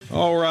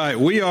All right,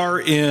 we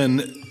are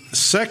in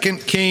 2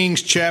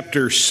 Kings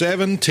chapter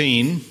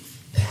 17.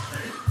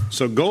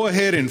 So go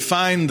ahead and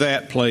find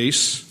that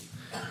place.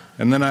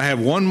 And then I have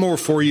one more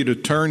for you to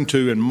turn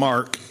to and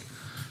mark.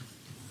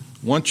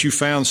 Once you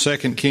found 2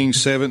 Kings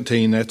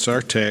 17, that's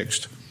our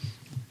text.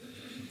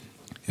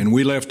 And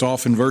we left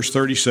off in verse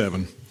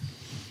 37.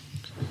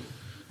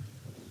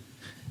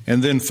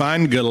 And then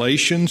find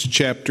Galatians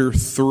chapter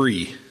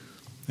 3.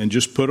 And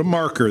just put a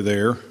marker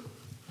there,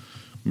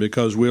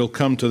 because we'll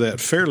come to that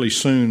fairly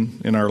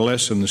soon in our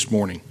lesson this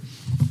morning.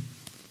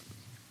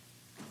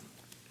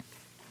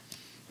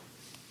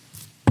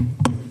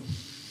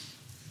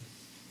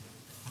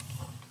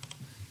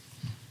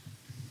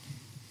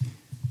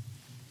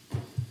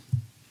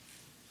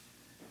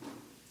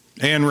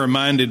 Ann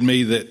reminded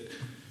me that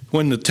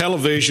when the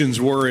televisions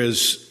were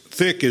as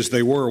thick as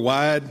they were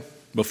wide,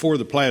 before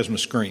the plasma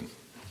screen,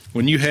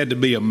 when you had to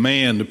be a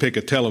man to pick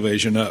a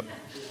television up,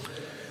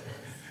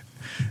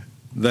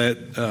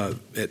 that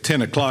at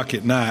 10 o'clock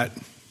at night,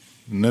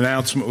 an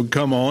announcement would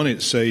come on.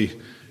 It'd say,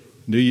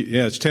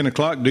 it's 10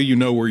 o'clock. Do you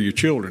know where your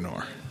children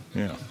are?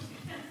 Yeah.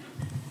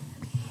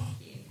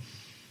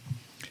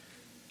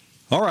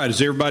 All right,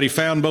 has everybody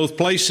found both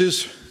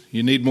places?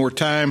 You need more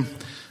time?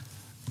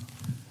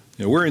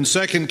 Now, we're in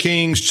 2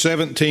 Kings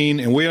 17,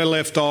 and we are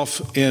left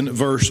off in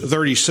verse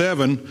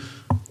 37,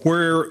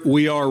 where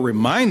we are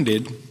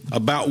reminded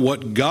about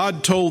what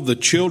God told the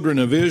children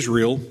of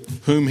Israel,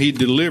 whom he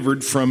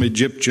delivered from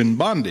Egyptian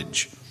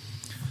bondage.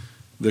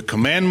 The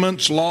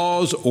commandments,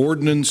 laws,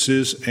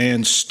 ordinances,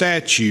 and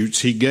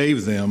statutes he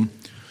gave them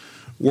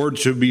were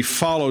to be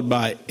followed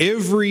by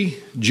every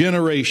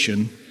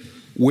generation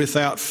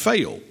without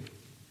fail.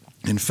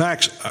 In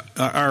fact,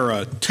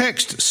 our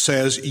text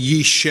says,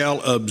 ye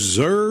shall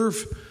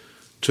observe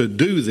to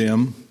do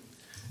them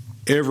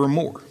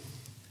evermore.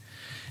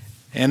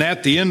 And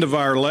at the end of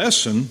our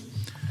lesson,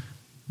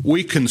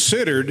 we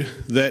considered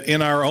that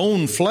in our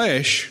own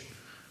flesh,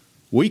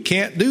 we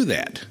can't do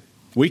that.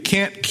 We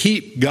can't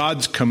keep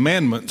God's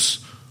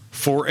commandments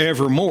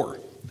forevermore.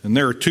 And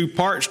there are two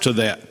parts to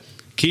that: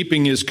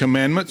 keeping his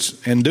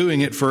commandments and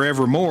doing it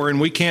forevermore, and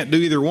we can't do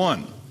either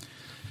one.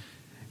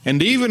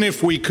 And even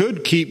if we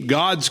could keep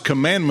God's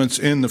commandments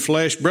in the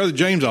flesh, Brother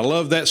James, I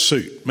love that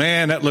suit.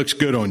 Man, that looks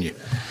good on you.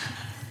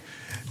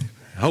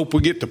 I hope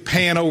we get to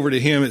pan over to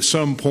him at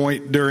some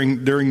point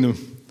during the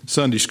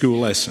Sunday school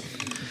lesson.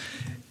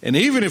 And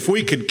even if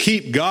we could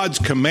keep God's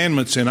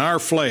commandments in our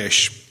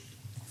flesh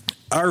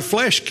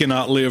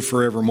cannot live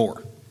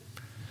forevermore.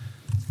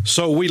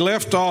 So we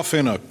left off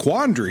in a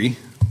quandary,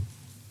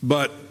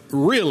 but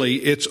really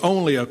it's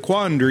only a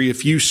quandary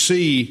if you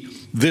see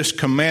this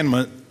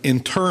commandment in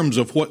terms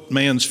of what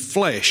man's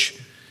flesh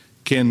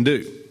can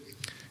do.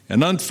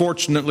 And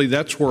unfortunately,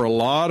 that's where a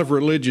lot of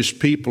religious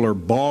people are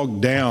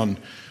bogged down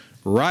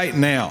right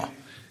now,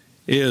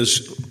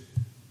 is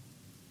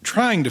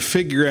trying to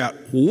figure out,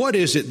 what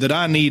is it that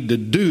I need to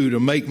do to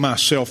make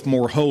myself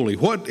more holy?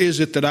 What is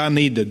it that I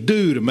need to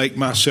do to make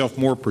myself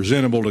more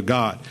presentable to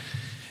God?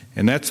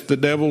 And that's the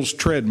devil's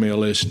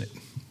treadmill, isn't it?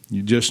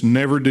 You just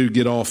never do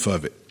get off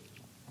of it.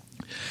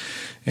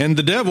 And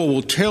the devil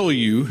will tell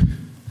you,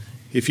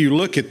 if you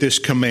look at this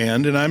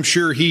command, and I'm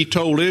sure he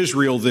told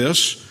Israel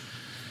this,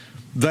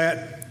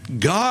 that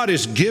God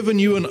has given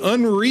you an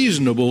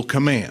unreasonable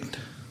command.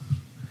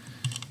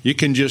 You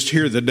can just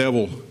hear the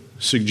devil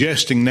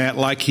suggesting that,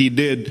 like he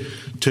did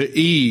to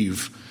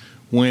Eve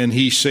when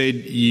he said,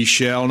 ye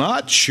shall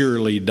not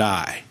surely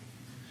die,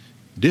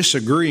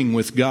 disagreeing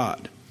with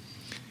God.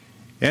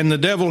 And the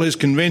devil has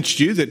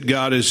convinced you that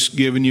God has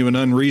given you an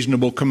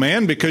unreasonable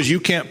command because you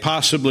can't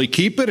possibly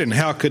keep it. And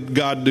how could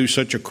God do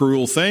such a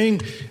cruel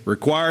thing,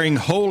 requiring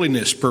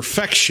holiness,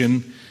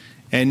 perfection,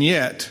 and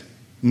yet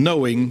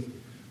knowing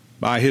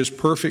by his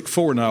perfect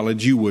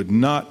foreknowledge you would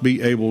not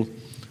be able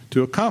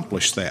to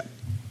accomplish that.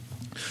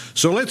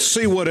 So let's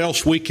see what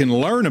else we can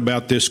learn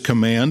about this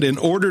command in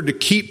order to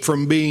keep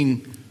from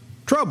being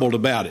troubled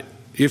about it,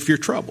 if you're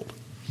troubled.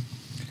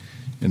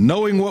 And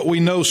knowing what we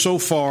know so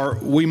far,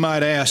 we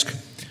might ask,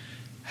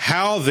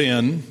 how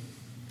then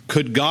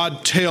could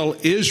God tell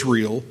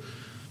Israel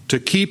to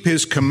keep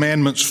his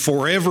commandments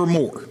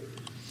forevermore?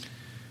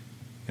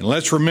 And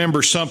let's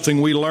remember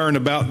something we learn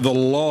about the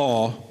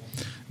law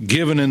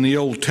given in the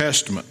Old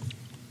Testament.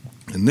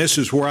 And this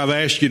is where I've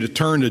asked you to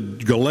turn to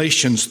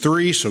Galatians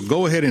 3, so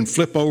go ahead and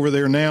flip over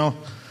there now.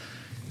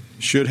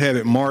 You should have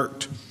it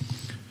marked.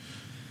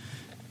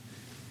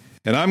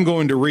 And I'm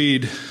going to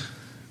read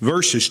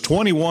verses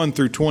 21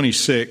 through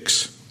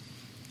 26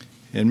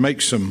 and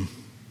make some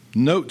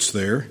notes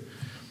there.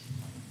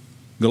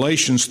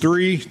 Galatians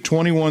 3,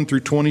 21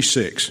 through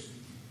 26.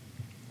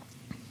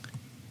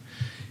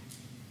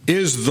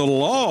 Is the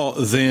law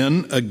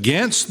then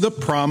against the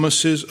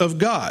promises of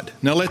God?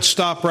 Now let's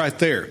stop right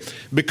there,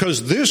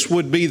 because this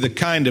would be the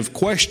kind of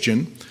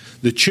question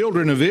the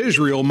children of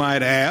Israel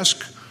might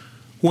ask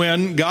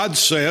when God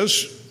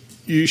says,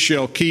 you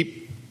shall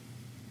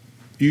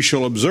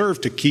observe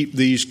to keep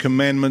these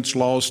commandments,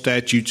 laws,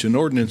 statutes, and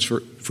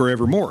ordinances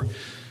forevermore.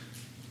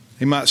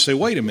 They might say,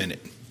 wait a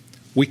minute,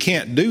 we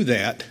can't do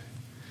that.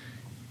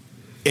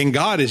 And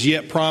God has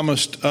yet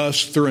promised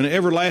us through an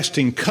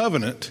everlasting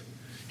covenant.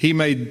 He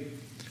made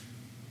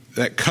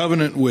that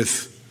covenant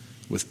with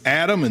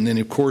Adam, and then,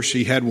 of course,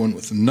 he had one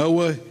with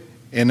Noah.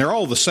 And they're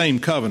all the same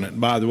covenant,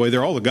 by the way.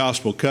 They're all the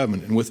gospel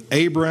covenant. And with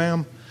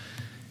Abraham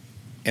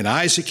and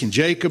Isaac and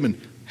Jacob.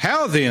 And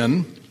how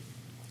then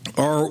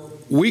are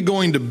we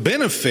going to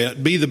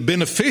be the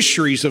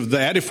beneficiaries of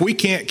that if we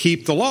can't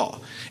keep the law?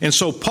 And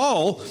so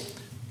Paul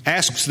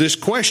asks this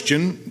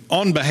question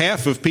on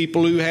behalf of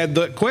people who had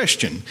that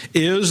question.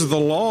 Is the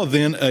law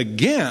then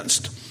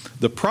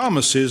against the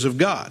promises of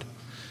God?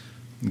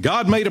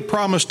 God made a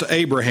promise to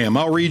Abraham.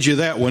 I'll read you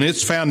that one.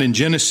 It's found in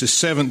Genesis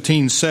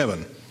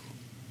 17:7.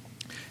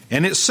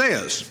 And it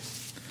says,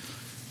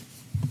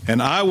 "And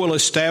I will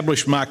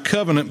establish my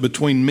covenant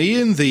between me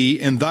and thee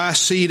and thy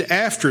seed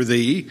after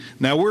thee."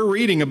 Now we're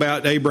reading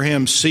about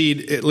Abraham's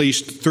seed, at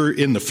least through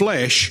in the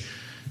flesh,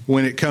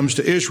 when it comes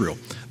to Israel.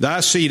 "Thy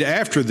seed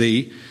after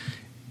thee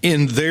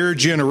in their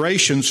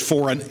generations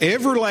for an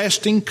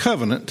everlasting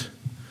covenant,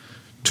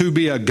 to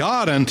be a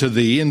God unto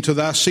thee and to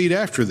thy seed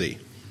after thee."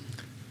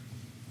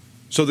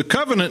 So the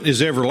covenant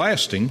is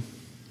everlasting.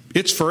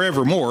 It's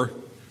forevermore.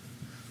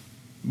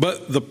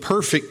 But the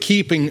perfect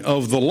keeping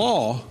of the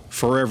law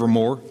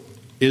forevermore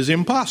is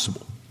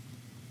impossible.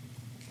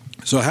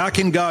 So how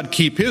can God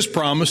keep his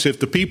promise if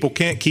the people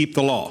can't keep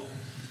the law?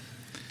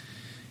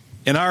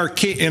 In our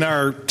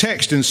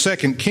text in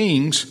 2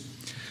 Kings,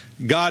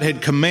 God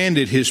had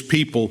commanded his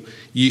people,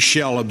 "Ye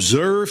shall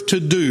observe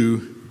to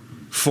do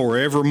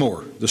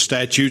forevermore." The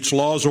statutes,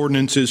 laws,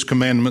 ordinances,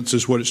 commandments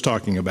is what it's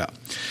talking about.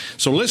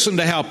 So listen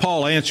to how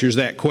Paul answers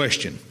that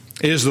question.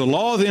 Is the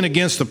law then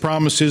against the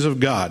promises of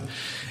God?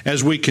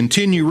 As we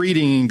continue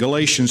reading in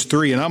Galatians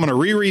 3, and I'm going to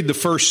reread the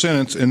first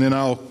sentence and then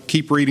I'll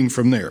keep reading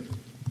from there.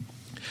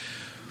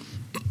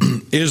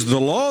 Is the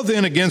law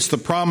then against the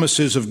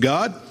promises of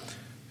God?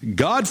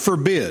 God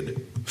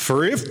forbid.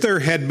 For if there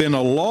had been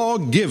a law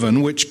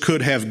given which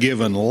could have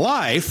given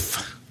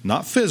life,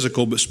 not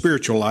physical but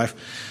spiritual life,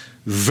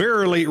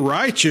 verily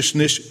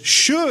righteousness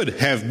should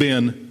have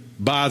been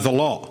by the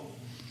law.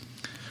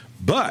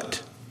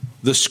 But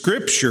the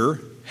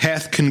Scripture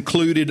hath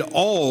concluded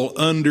all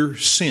under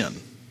sin.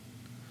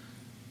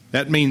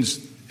 That means,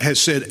 has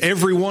said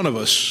every one of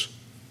us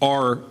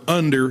are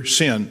under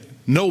sin.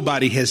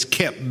 Nobody has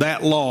kept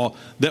that law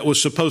that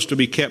was supposed to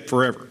be kept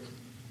forever.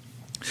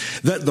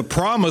 That the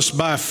promise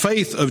by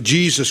faith of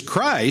Jesus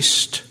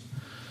Christ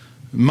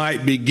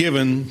might be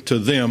given to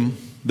them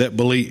that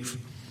believe.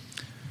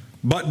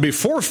 But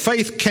before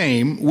faith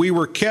came, we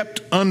were kept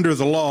under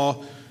the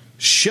law,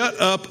 shut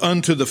up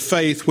unto the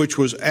faith which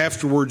was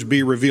afterwards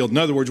be revealed. In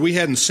other words, we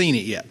hadn't seen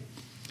it yet.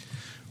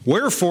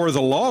 Wherefore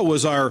the law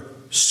was our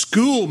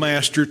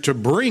schoolmaster to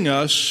bring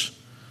us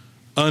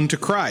unto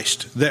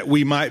Christ, that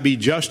we might be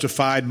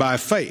justified by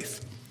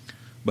faith.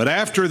 But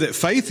after that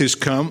faith is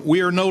come, we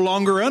are no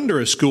longer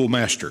under a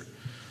schoolmaster.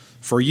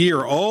 For ye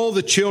are all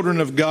the children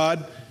of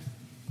God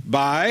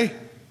by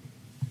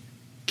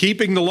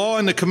keeping the law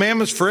and the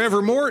commandments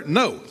forevermore?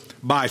 No,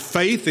 by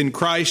faith in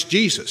Christ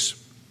Jesus.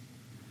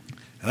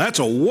 And that's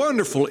a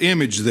wonderful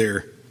image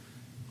there.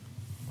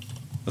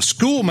 A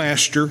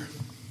schoolmaster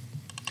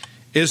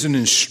is an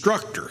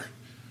instructor,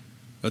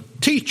 a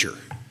teacher.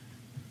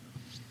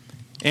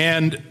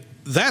 And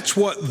that's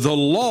what the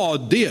law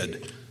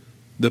did.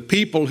 The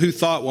people who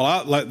thought,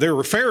 well, there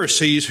were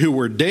Pharisees who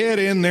were dead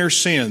in their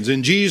sins.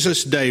 In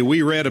Jesus' day,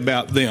 we read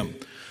about them,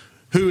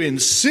 who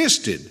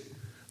insisted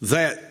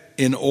that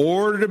in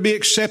order to be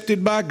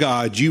accepted by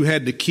God, you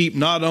had to keep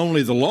not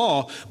only the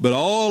law, but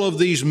all of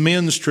these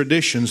men's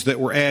traditions that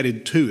were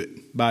added to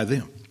it by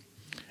them.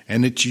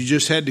 And that you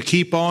just had to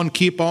keep on,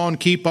 keep on,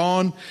 keep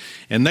on.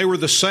 And they were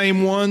the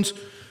same ones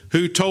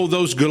who told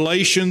those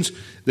Galatians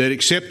that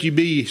except you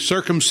be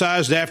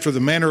circumcised after the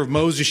manner of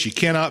Moses, you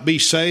cannot be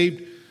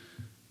saved.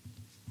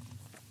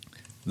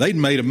 They'd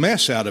made a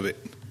mess out of it.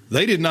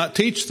 They did not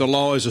teach the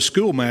law as a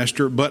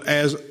schoolmaster, but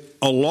as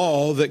a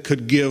law that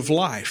could give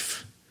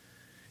life.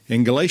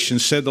 And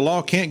Galatians said the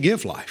law can't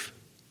give life.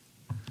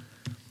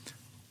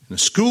 The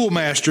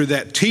schoolmaster,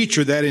 that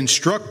teacher, that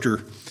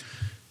instructor,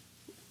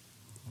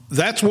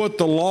 that's what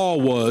the law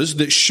was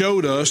that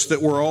showed us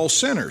that we're all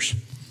sinners.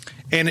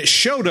 And it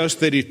showed us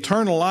that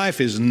eternal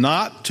life is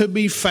not to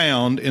be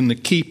found in the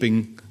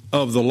keeping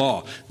of the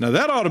law. Now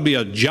that ought to be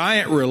a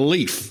giant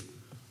relief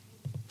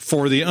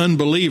for the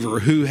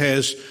unbeliever who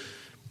has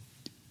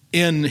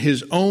in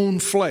his own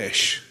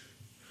flesh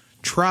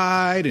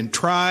tried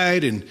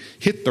and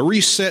hit the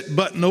reset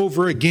button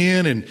over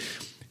again and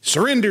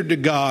surrendered to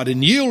God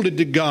and yielded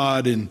to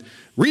God and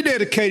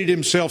rededicated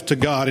himself to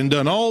God and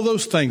done all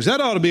those things. That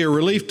ought to be a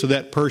relief to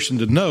that person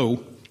to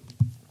know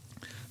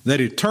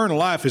that eternal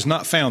life is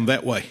not found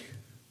that way.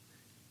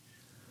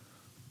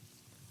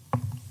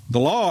 The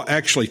law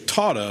actually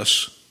taught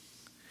us,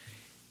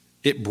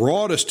 it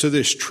brought us to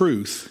this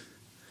truth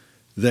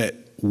that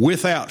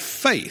without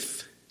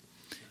faith,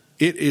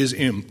 it is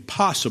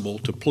impossible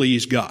to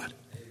please God.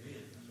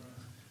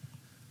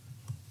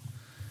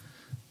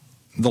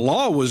 The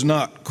law was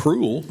not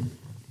cruel.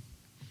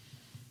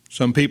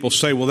 Some people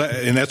say, well,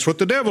 and that's what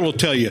the devil will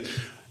tell you.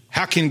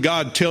 How can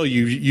God tell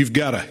you you've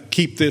got to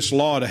keep this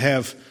law to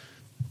have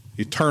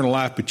eternal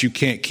life, but you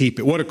can't keep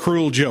it? What a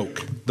cruel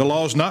joke. The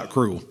law is not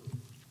cruel.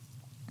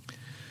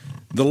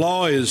 The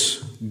law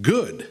is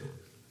good,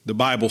 the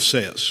Bible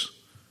says.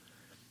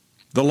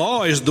 The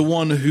law is the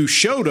one who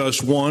showed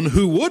us one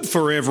who would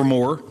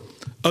forevermore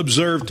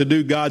observe to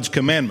do God's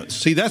commandments.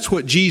 See, that's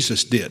what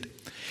Jesus did.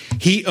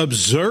 He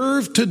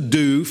observed to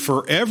do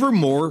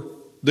forevermore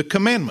the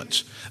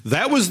commandments.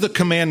 That was the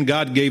command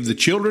God gave the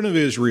children of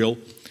Israel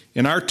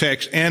in our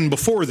text and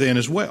before then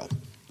as well.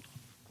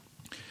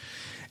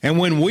 And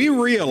when we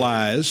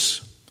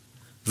realize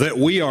that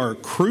we are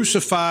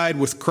crucified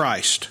with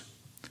Christ,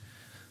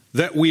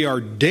 that we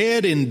are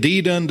dead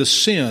indeed unto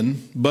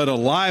sin, but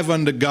alive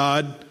unto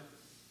God,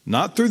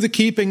 not through the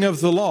keeping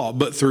of the law,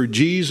 but through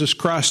Jesus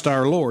Christ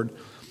our Lord,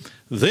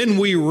 then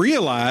we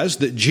realize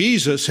that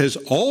Jesus has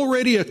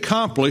already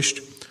accomplished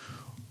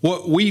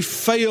what we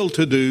failed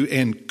to do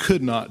and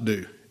could not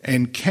do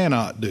and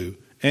cannot do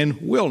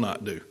and will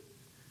not do.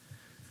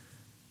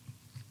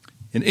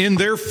 And in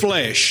their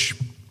flesh,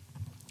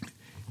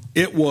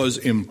 it was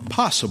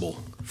impossible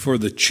for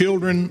the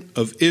children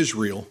of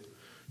Israel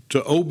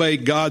to obey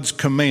God's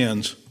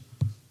commands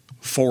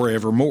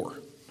forevermore.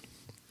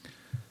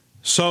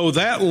 So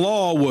that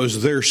law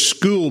was their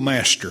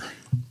schoolmaster.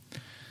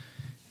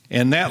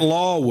 And that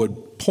law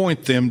would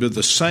point them to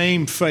the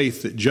same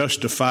faith that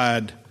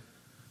justified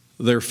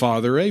their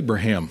father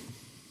Abraham,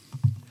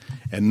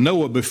 and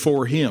Noah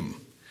before him,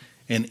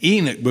 and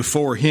Enoch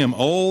before him,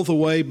 all the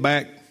way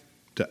back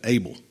to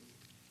Abel.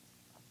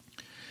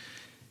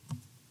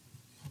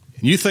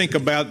 And you think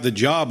about the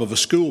job of a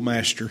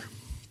schoolmaster.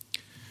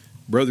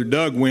 Brother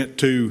Doug went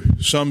to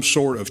some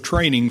sort of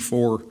training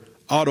for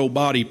auto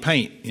body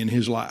paint in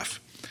his life.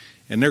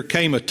 And there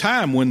came a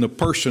time when the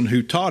person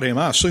who taught him,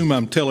 I assume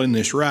I'm telling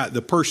this right,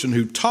 the person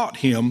who taught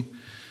him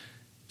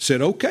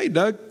said, okay,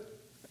 Doug,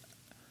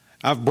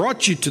 I've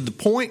brought you to the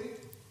point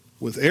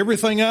with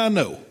everything I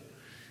know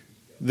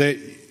that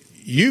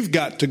you've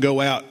got to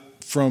go out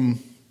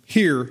from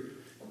here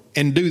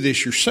and do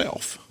this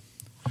yourself.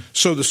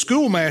 So the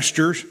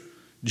schoolmaster's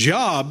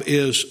job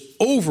is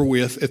over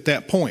with at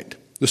that point.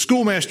 The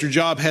schoolmaster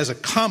job has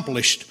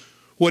accomplished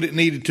what it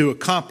needed to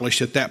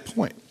accomplish at that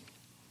point.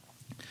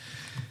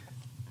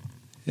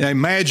 Now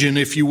imagine,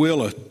 if you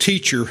will, a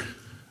teacher,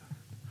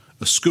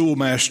 a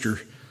schoolmaster,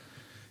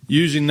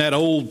 using that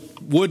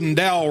old wooden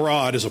dowel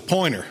rod as a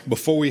pointer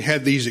before we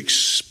had these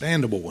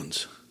expandable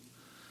ones.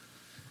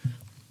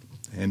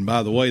 And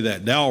by the way,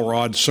 that dowel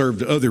rod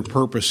served other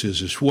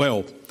purposes as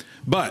well.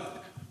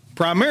 But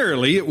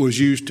primarily it was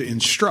used to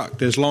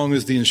instruct, as long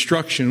as the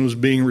instruction was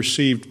being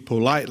received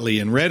politely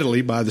and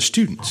readily by the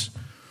students.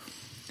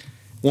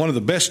 One of the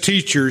best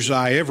teachers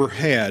I ever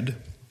had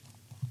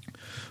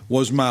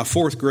was my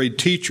fourth grade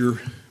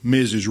teacher,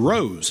 Mrs.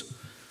 Rose.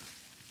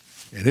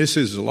 And this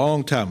is a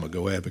long time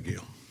ago,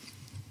 Abigail.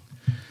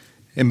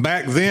 And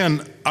back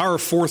then, our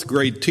fourth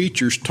grade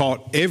teachers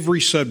taught every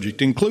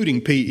subject,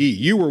 including PE.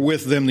 You were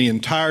with them the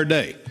entire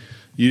day.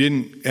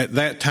 At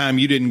that time,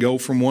 you didn't go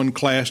from one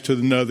class to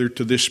another,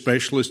 to this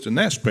specialist and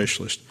that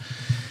specialist.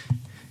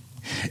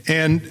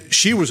 And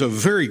she was a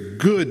very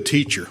good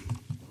teacher,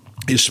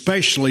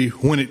 especially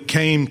when it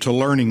came to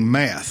learning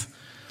math.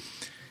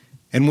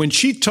 And when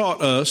she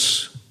taught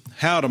us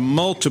how to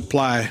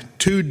multiply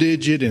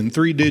 2-digit and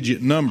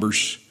 3-digit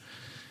numbers,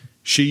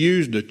 she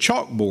used a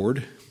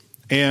chalkboard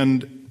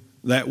and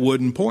that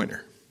wooden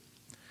pointer.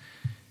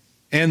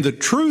 And the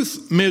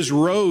truth Ms.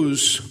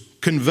 Rose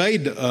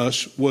conveyed to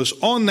us was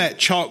on that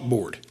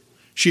chalkboard.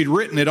 She had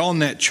written it on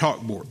that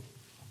chalkboard.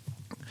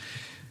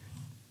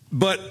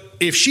 But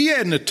if she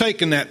hadn't have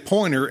taken that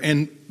pointer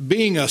and,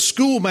 being a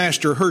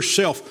schoolmaster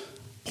herself,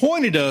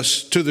 pointed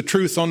us to the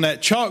truth on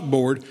that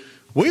chalkboard,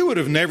 we would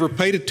have never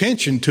paid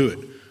attention to it.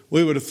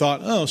 We would have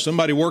thought, oh,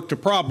 somebody worked a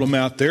problem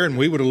out there, and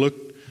we would have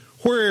looked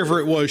wherever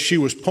it was she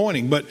was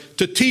pointing. But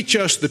to teach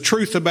us the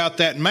truth about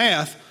that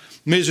math,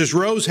 Mrs.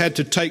 Rose had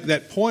to take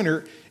that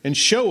pointer and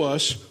show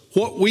us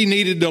what we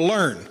needed to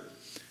learn.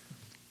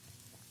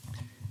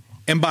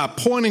 And by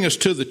pointing us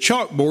to the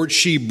chalkboard,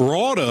 she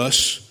brought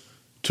us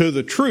to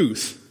the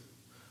truth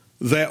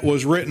that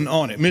was written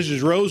on it.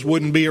 Mrs. Rose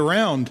wouldn't be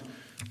around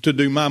to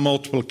do my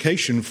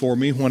multiplication for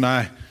me when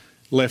I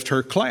left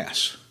her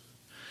class.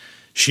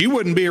 She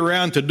wouldn't be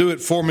around to do it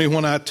for me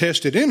when I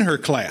tested in her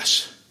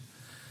class.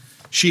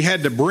 She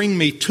had to bring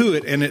me to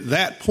it, and at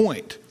that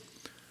point,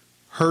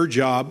 her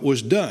job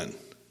was done.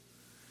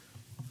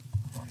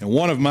 And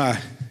one of my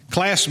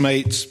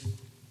classmates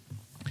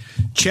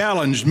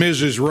challenged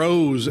Mrs.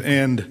 Rose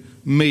and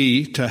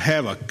me to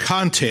have a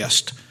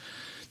contest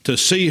to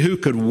see who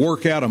could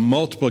work out a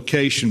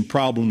multiplication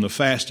problem the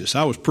fastest.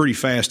 I was pretty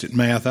fast at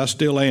math. I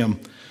still am,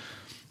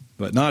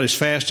 but not as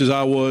fast as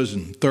I was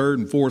in third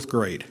and fourth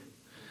grade.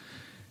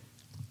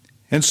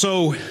 And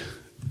so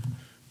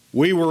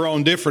we were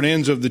on different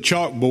ends of the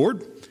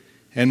chalkboard,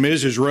 and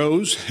Mrs.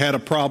 Rose had a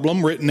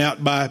problem written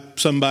out by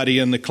somebody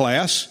in the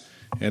class,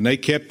 and they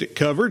kept it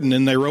covered, and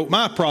then they wrote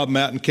my problem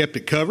out and kept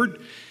it covered.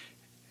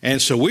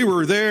 And so we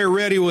were there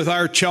ready with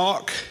our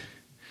chalk,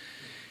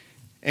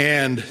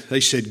 and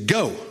they said,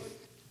 go.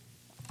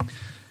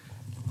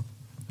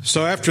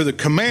 So after the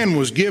command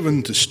was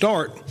given to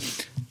start,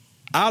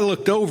 I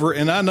looked over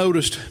and I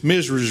noticed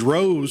Mrs.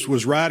 Rose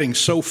was riding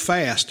so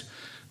fast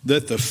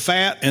that the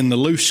fat and the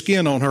loose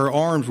skin on her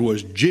arms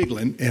was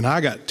jiggling, and I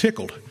got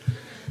tickled.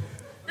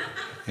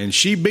 And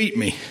she beat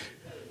me.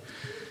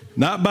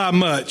 Not by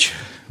much,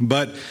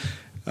 but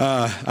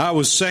I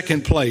was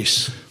second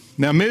place.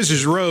 Now,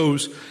 Mrs.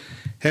 Rose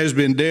has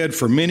been dead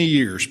for many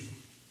years,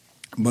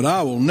 but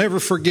I will never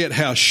forget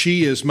how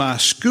she, as my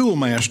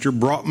schoolmaster,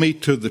 brought me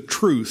to the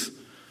truth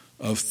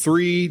of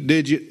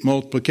 3-digit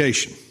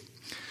multiplication.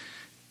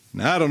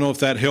 Now, I don't know if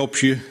that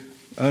helps you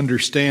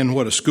understand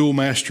what a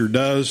schoolmaster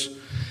does,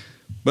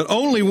 but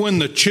only when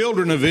the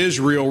children of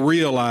Israel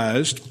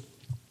realized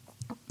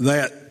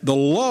that the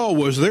law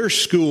was their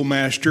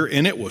schoolmaster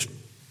and it was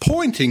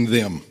pointing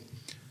them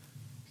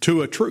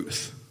to a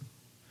truth,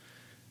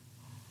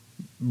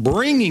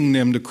 bringing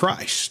them to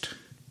Christ,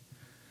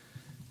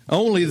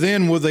 only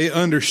then will they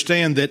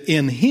understand that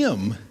in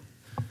Him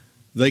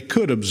they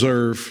could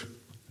observe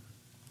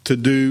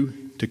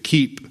to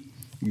keep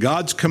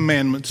God's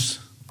commandments,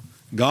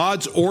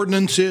 God's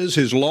ordinances,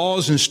 His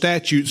laws and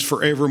statutes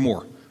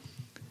forevermore.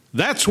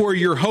 That's where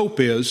your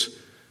hope is,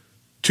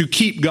 to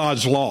keep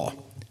God's law,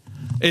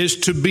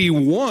 is to be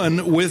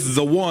one with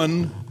the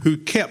one who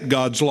kept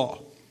God's law.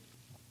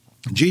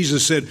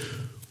 Jesus said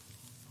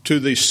to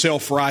the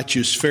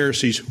self-righteous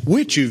Pharisees,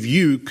 which of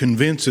you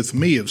convinceth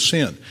me of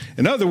sin?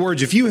 In other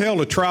words, if you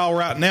held a trial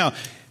right now,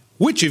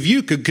 which of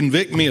you could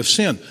convict me of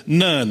sin?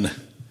 None.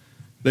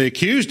 They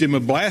accused him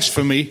of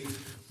blasphemy,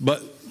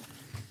 but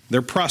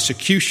their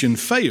prosecution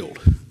failed.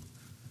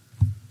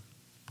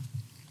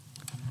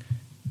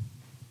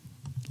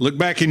 Look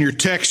back in your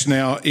text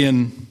now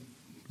in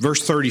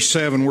verse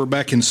 37. We're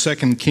back in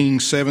 2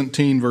 Kings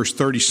 17, verse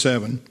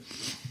 37.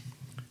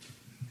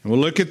 And we'll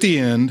look at the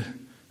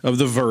end of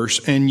the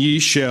verse, and ye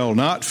shall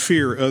not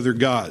fear other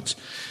gods.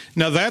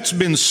 Now that's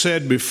been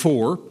said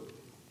before,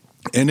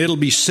 and it'll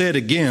be said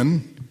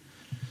again.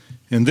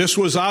 And this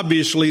was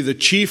obviously the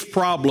chief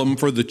problem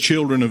for the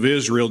children of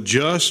Israel,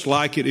 just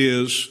like it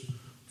is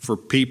for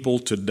people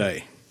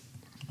today.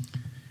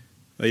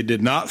 They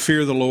did not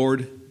fear the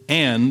Lord,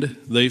 and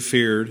they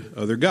feared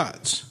other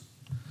gods.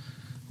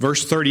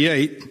 Verse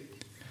 38,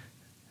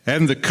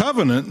 and the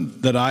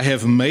covenant that I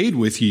have made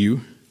with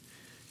you,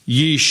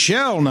 ye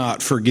shall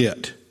not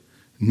forget,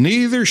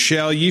 neither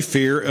shall ye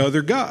fear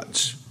other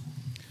gods.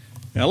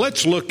 Now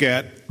let's look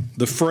at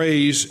the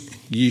phrase,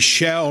 ye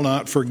shall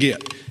not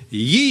forget.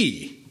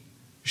 Ye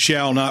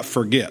shall not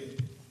forget.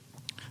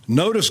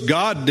 Notice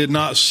God did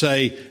not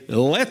say,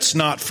 let's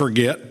not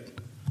forget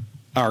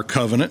our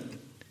covenant.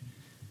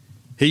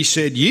 He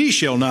said, ye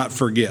shall not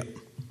forget.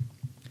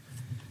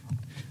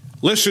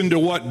 Listen to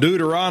what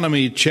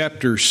Deuteronomy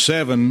chapter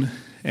 7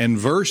 and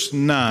verse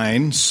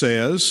 9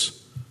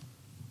 says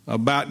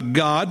about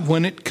God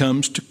when it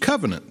comes to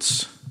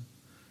covenants.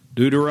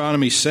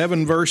 Deuteronomy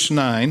 7 verse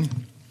 9,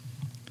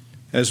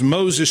 as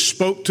Moses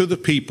spoke to the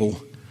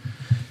people,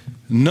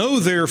 know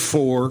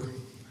therefore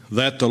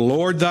that the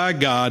Lord thy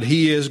God,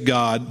 He is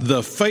God,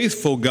 the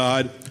faithful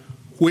God,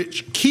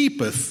 which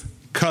keepeth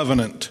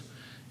covenant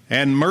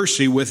and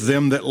mercy with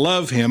them that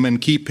love Him and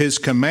keep His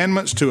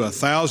commandments to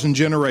 1,000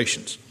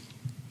 generations.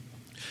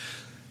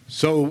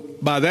 So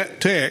by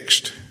that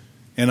text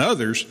and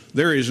others,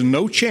 there is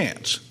no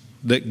chance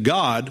that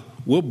God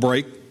will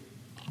break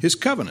His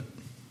covenant.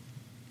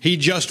 He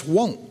just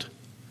won't.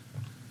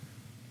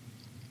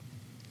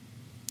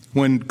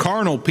 When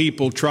carnal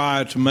people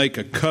try to make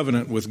a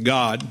covenant with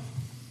God,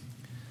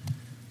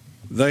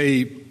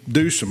 they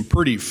do some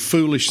pretty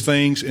foolish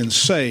things and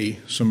say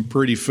some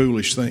pretty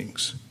foolish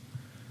things.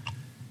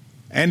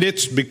 And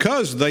it's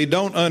because they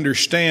don't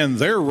understand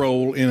their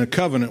role in a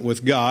covenant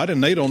with God,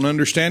 and they don't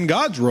understand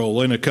God's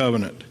role in a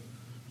covenant.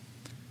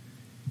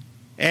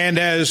 And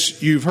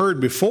as you've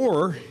heard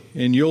before,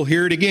 and you'll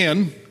hear it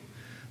again,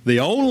 the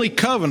only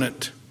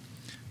covenant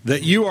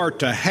that you are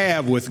to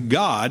have with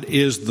God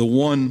is the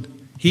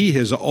one He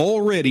has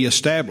already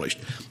established.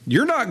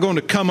 You're not going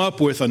to come up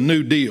with a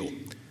new deal.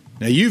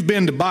 Now, you've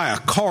been to buy a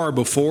car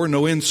before,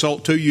 no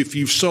insult to you if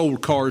you've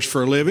sold cars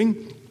for a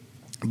living,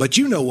 but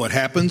you know what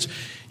happens.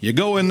 You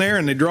go in there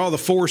and they draw the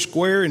four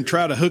square and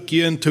try to hook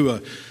you into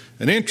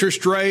an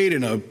interest rate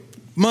and a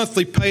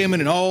monthly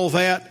payment and all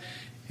that.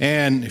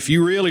 And if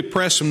you really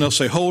press them, they'll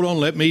say, hold on,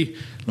 let me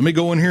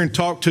go in here and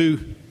talk to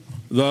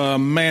the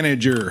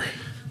manager.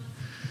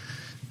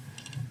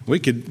 We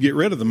could get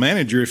rid of the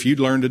manager if you'd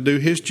learn to do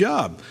his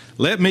job.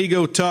 Let me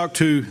go talk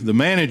to the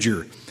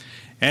manager.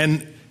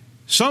 And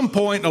some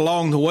point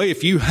along the way,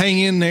 if you hang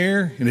in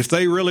there and if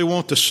they really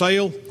want the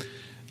sale,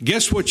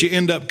 guess what you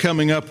end up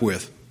coming up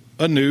with?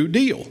 A new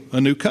deal, a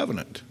new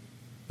covenant,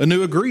 a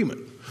new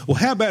agreement. Well,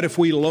 how about if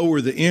we lower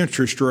the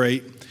interest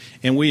rate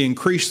and we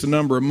increase the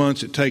number of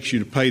months it takes you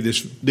to pay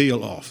this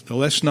deal off? Well,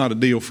 that's not a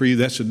deal for you,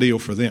 that's a deal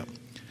for them.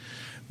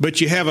 But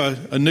you have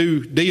a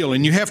new deal,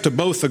 and you have to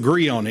both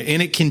agree on it,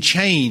 and it can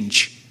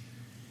change.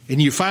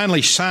 and you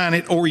finally sign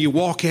it, or you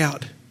walk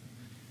out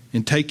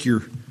and take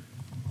your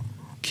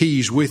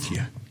keys with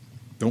you.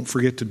 Don't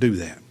forget to do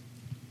that.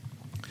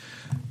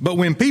 But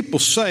when people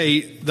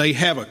say they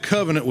have a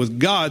covenant with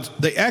God,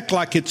 they act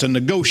like it's a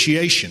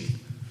negotiation,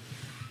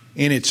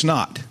 and it's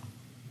not.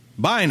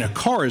 Buying a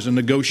car is a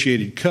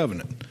negotiated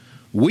covenant.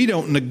 We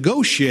don't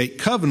negotiate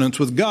covenants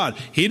with God.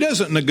 He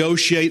doesn't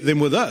negotiate them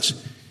with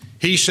us.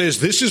 He says,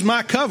 this is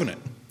my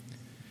covenant.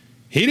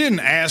 He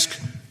didn't ask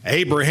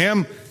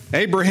Abraham,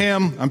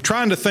 I'm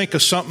trying to think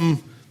of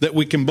something that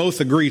we can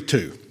both agree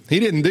to. He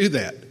didn't do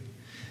that.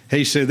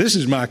 He said, this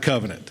is my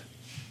covenant.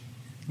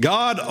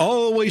 God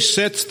always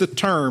sets the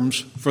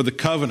terms for the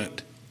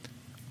covenant.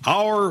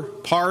 Our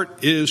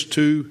part is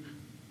to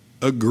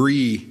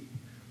agree.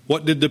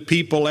 What did the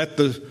people at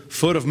the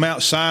foot of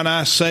Mount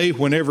Sinai say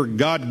whenever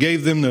God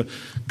gave them the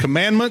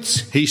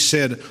commandments? He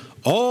said,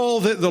 all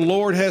that the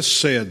Lord has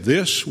said,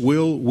 this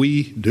will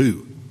we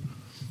do.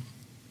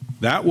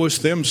 That was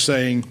them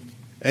saying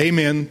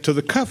amen to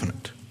the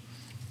covenant.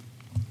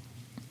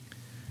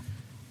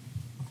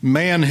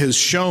 Man has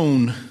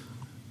shown,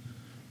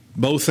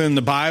 both in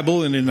the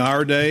Bible and in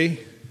our day,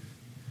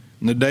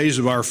 in the days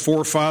of our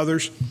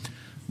forefathers,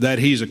 that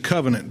he's a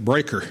covenant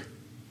breaker.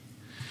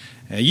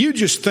 And you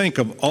just think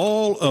of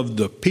all of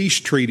the peace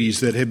treaties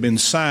that have been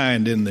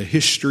signed in the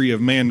history of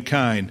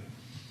mankind,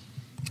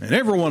 and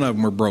every one of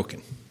them are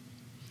broken.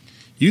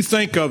 You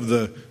think of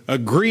the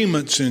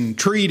agreements and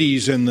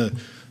treaties and the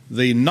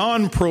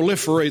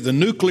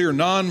nuclear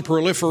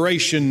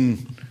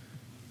non-proliferation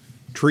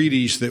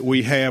treaties that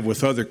we have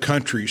with other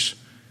countries.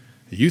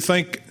 You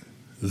think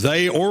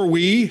they or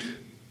we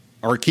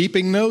are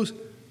keeping those?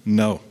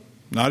 No,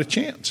 not a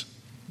chance.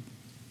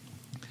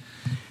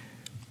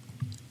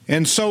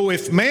 And so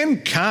if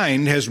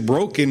mankind has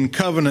broken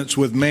covenants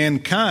with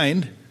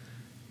mankind,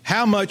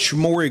 how much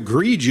more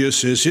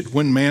egregious is it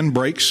when man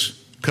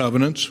breaks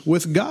covenants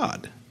with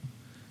God?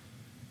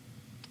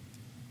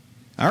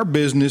 Our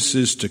business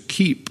is to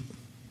keep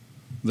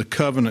the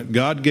covenant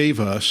God gave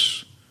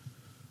us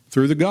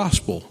through the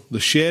gospel,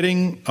 the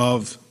shedding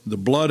of the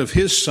blood of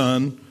His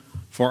Son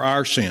for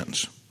our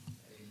sins.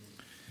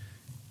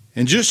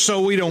 And just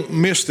so we don't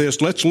miss this,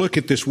 let's look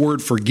at this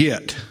word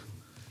forget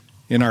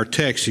in our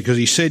text, because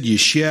he said, you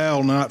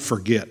shall not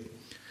forget.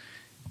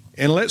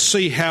 And let's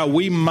see how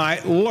we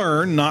might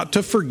learn not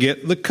to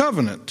forget the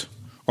covenant,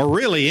 or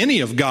really any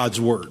of God's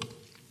word.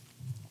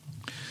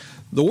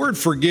 The word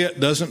forget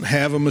doesn't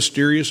have a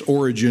mysterious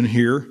origin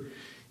here.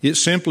 It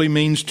simply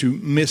means to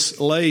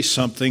mislay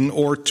something,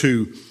 or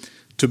to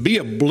be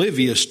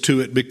oblivious to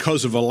it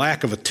because of a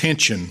lack of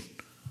attention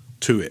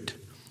to it.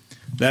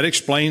 That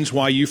explains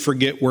why you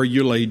forget where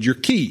you laid your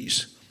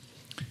keys.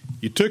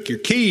 You took your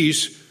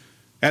keys.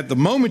 At the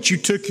moment you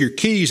took your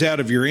keys out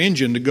of your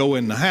engine to go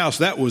in the house,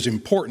 that was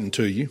important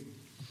to you.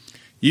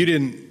 You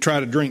didn't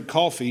try to drink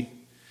coffee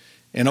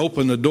and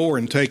open the door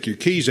and take your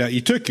keys out.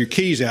 You took your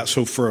keys out,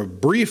 so for a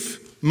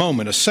brief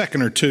moment, a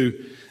second or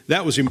two,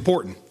 that was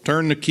important.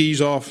 Turn the keys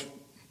off,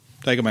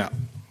 take them out.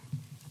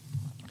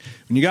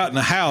 When you got in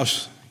the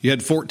house, you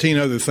had 14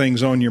 other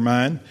things on your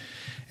mind.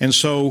 And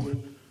so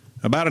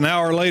about an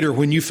hour later,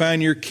 when you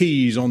found your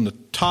keys on the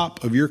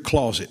top of your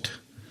closet,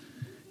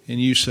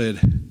 and you said,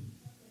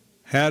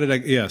 how did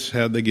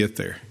they get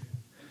there?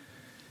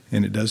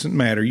 And it doesn't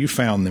matter, you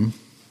found them.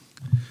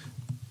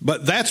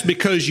 But that's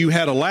because you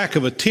had a lack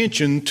of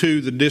attention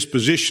to the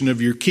disposition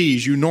of your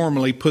keys. You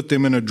normally put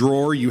them in a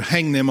drawer, you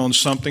hang them on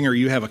something, or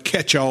you have a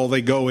catch-all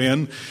they go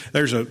in.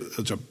 There's a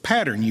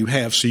pattern you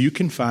have so you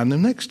can find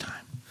them next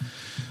time.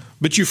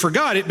 But you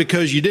forgot it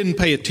because you didn't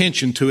pay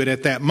attention to it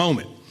at that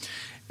moment.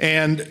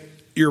 And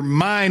your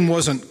mind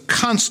wasn't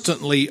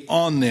constantly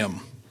on them.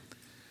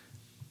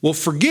 Well,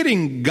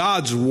 forgetting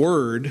God's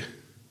word,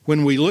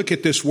 when we look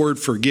at this word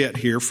forget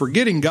here,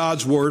 forgetting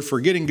God's word,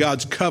 forgetting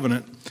God's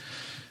covenant,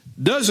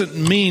 doesn't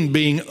mean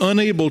being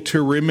unable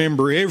to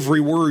remember every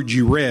word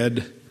you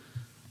read.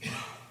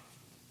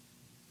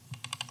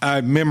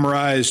 I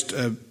memorized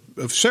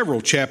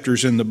several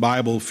chapters in the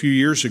Bible a few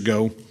years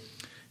ago.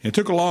 It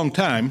took a long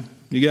time.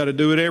 You got to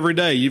do it every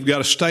day. You've got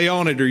to stay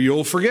on it or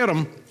you'll forget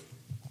them.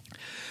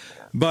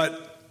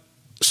 But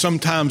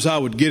sometimes I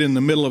would get in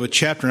the middle of a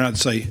chapter and I'd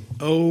say,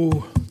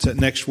 oh, it's that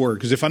next word.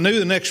 Because if I knew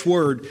the next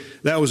word,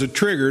 that was a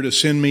trigger to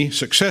send me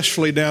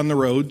successfully down the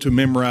road to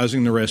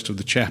memorizing the rest of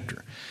the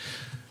chapter.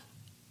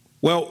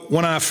 Well,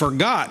 when I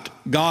forgot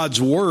God's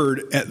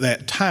word at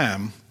that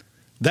time,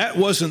 that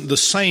wasn't the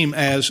same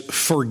as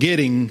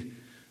forgetting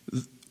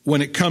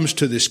when it comes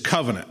to this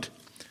covenant.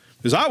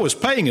 Because I was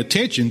paying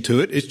attention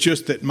to it. It's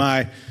just that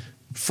my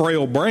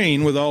frail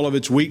brain, with all of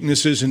its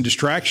weaknesses and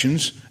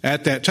distractions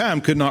at that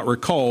time, could not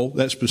recall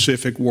that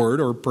specific word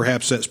or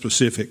perhaps that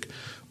specific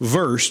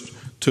verse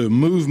to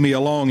move me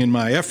along in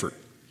my effort.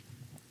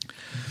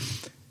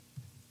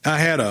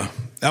 I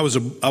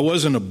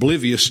wasn't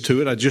oblivious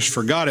to it. I just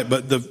forgot it.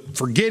 But the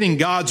forgetting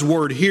God's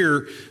word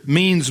here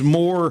means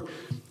more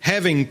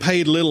having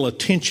paid little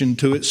attention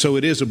to it, so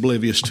it is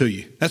oblivious to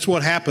you. That's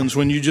what happens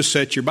when you just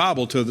set your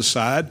Bible to the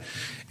side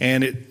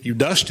and you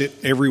dust it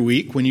every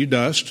week when you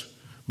dust.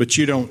 but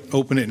you don't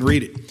open it and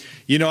read it.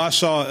 You know, I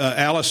saw,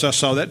 Alice, I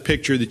saw that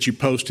picture that you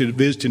posted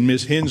visiting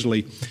Miss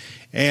Hensley,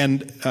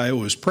 and it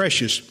was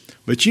precious.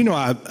 But, you know,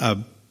 I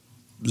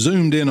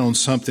zoomed in on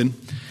something.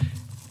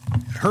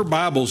 Her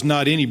Bible's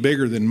not any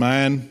bigger than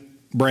mine,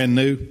 brand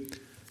new.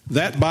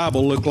 That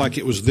Bible looked like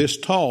it was this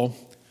tall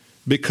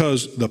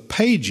because the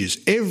pages,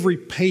 every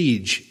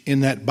page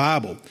in that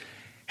Bible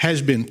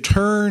has been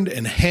turned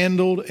and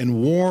handled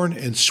and worn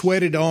and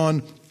sweated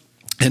on,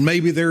 and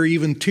maybe there are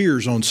even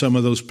tears on some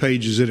of those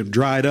pages that have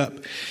dried up.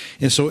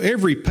 And so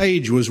every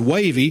page was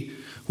wavy,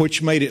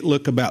 which made it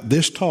look about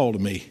this tall to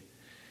me.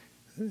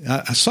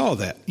 I saw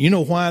that. You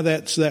know why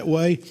that's that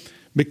way?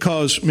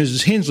 Because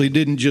Mrs. Hensley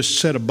didn't just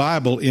set a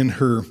Bible in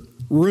her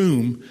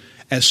room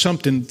as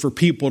something for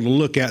people to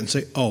look at and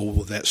say, oh,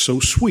 well, that's so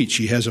sweet.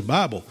 She has a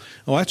Bible.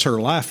 Oh, that's her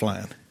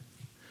lifeline.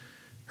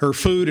 Her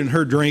food and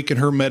her drink and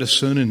her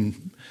medicine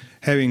and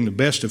having the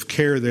best of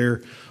care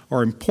there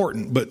are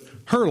important. But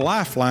her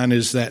lifeline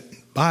is that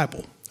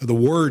Bible, the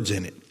words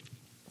in it.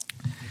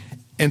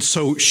 And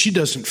so she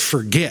doesn't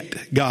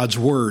forget God's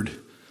word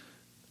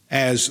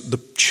as the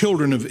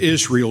children of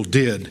Israel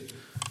did.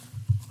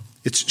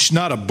 She's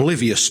not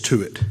oblivious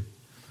to it.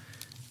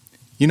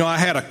 You know, I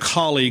had a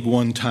colleague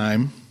one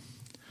time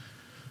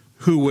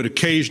who would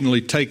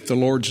occasionally take the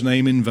Lord's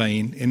name in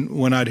vain. And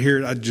when I'd hear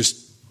it, I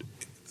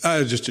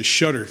was just a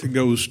shudder that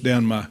goes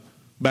down my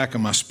back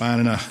of my spine.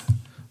 And I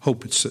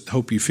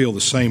hope you feel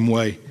the same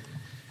way.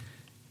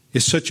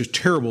 It's such a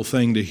terrible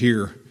thing to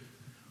hear.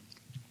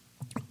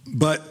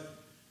 But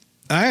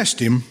I asked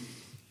him,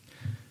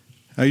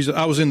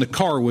 I was in the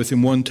car with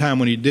him one time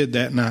when he did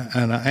that, and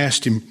I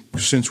asked him,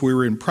 since we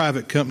were in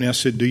private company, I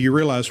said, do you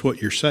realize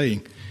what you're saying?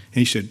 And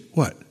he said,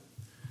 what?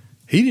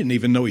 He didn't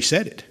even know he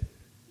said it.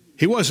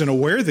 He wasn't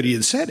aware that he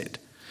had said it.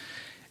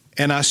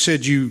 And I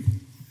said, you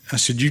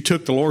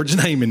took the Lord's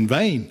name in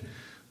vain.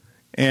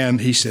 And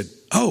he said,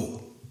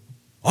 oh,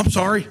 I'm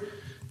sorry.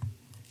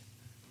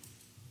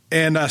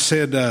 And I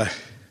said,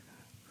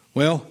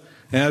 well,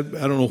 I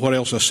don't know what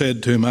else I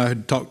said to him. I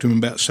had talked to him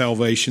about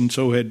salvation,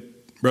 so had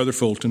Brother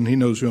Fulton. He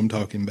knows who I'm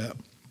talking about.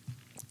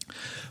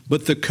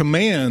 But the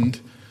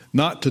command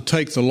not to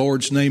take the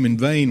Lord's name in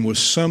vain was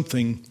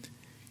something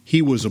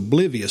he was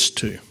oblivious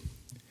to.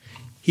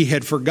 He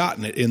had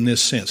forgotten it in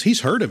this sense.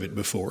 He's heard of it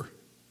before.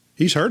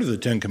 He's heard of the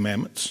Ten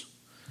Commandments.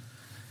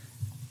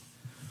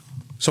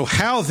 So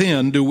how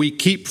then do we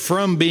keep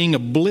from being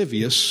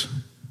oblivious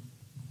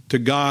to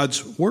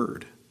God's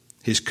word,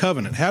 his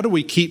covenant? How do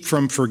we keep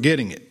from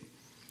forgetting it?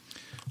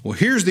 Well,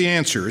 here's the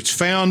answer. It's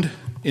found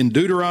in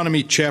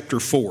Deuteronomy chapter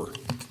 4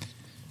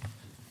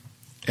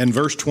 and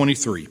verse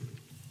 23.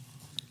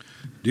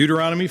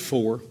 Deuteronomy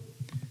 4,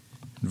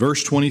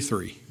 verse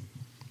 23.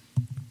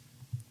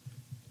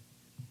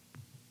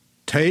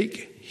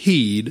 Take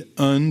heed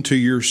unto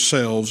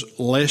yourselves,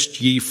 lest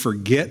ye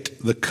forget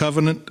the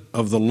covenant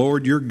of the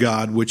Lord your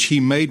God, which he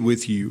made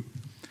with you,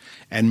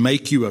 and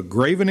make you a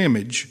graven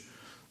image,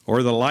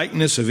 or the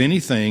likeness of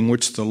anything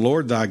which the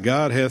Lord thy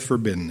God hath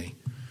forbidden thee.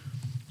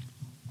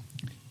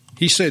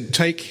 He said,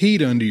 take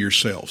heed unto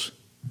yourselves.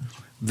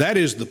 That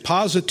is the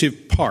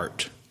positive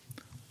part.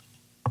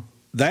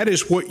 That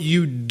is what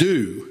you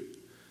do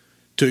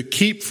to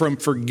keep from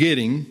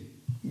forgetting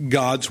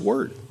God's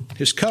word,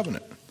 his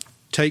covenant.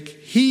 Take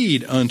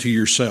heed unto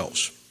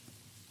yourselves.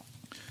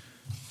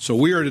 So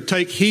we are to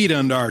take heed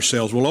unto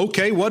ourselves. Well,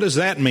 okay, what does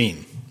that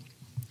mean?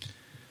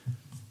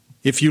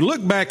 If you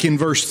look back in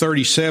verse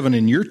 37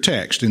 in your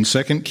text in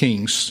 2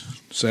 Kings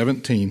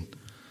 17,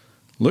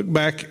 look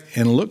back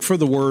and look for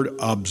the word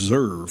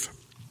observe.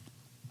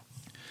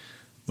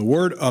 The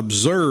word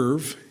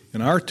observe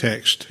in our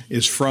text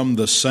is from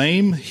the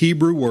same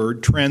Hebrew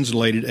word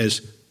translated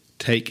as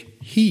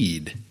take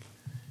heed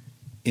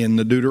in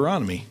the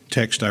Deuteronomy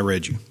text I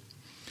read you.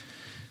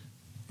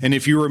 And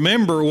if you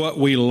remember what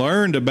we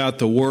learned about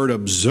the word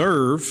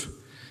observe,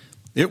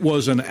 it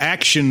was an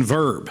action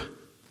verb.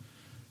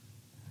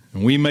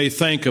 And we may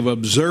think of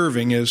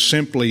observing as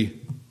simply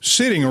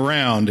sitting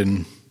around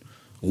and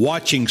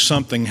watching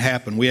something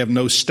happen. We have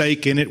no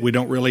stake in it. We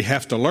don't really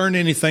have to learn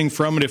anything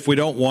from it if we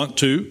don't want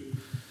to.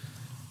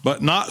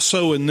 But not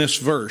so in this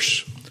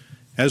verse.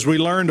 As we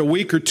learned a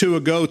week or two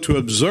ago, to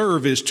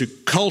observe is to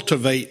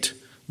cultivate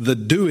the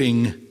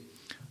doing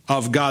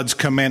of God's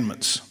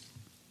commandments.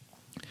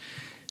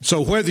 So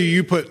whether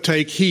you put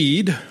take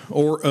heed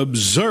or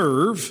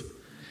observe,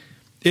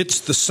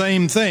 it's the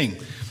same thing.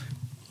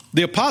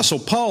 The Apostle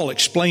Paul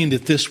explained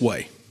it this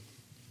way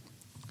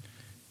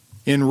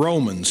in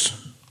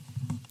Romans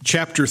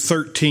chapter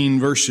 13,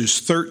 verses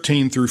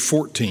 13 through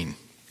 14.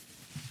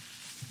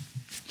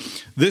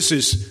 This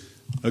is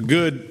a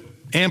good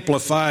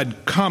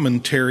amplified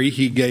commentary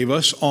he gave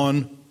us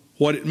on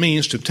what it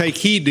means to take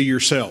heed to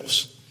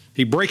yourselves.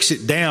 He breaks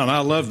it down. I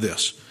love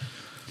this.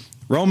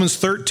 Romans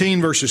 13,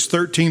 verses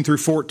 13 through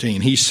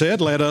 14. He said,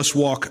 let us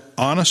walk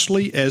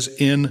honestly as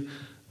in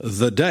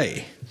the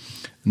day,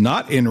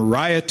 not in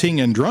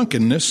rioting and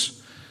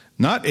drunkenness,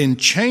 not in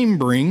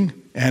chambering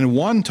and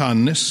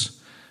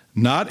wantonness,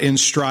 not in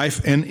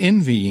strife and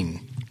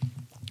envying,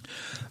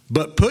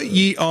 But put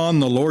ye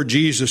on the Lord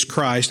Jesus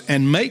Christ,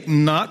 and make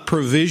not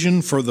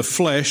provision for the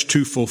flesh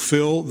to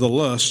fulfill the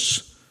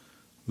lusts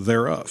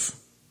thereof.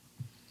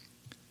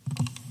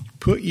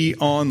 Put ye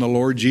on the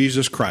Lord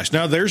Jesus Christ.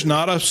 Now, there's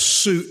not a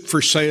suit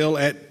for sale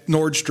at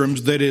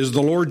Nordstrom's that is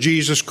the Lord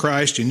Jesus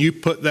Christ, and you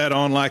put that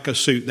on like a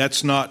suit.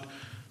 That's not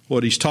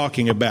what he's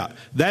talking about.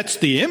 That's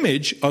the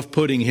image of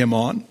putting him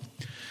on.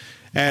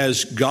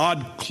 As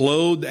God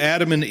clothed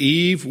Adam and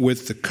Eve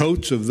with the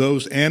coats of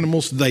those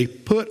animals, they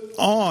put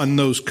on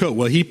those coats.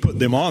 Well, he put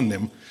them on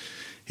them.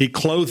 He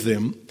clothed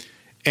them.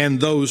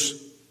 And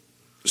those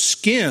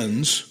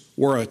skins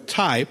were a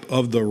type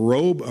of the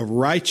robe of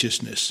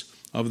righteousness,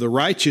 of the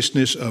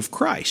righteousness of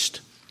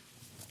Christ.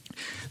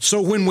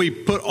 So when we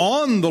put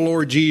on the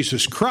Lord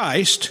Jesus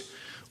Christ,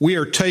 we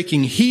are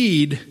taking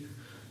heed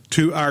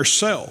to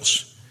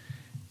ourselves.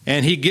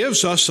 And he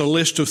gives us a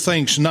list of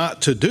things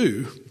not to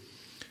do.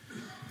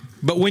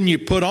 But when you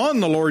put on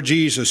the Lord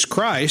Jesus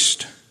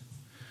Christ,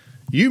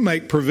 you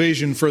make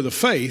provision for the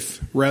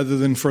faith rather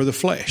than for the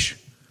flesh.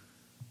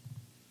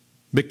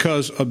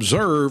 Because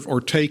observe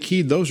or take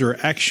heed, those are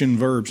action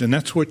verbs, and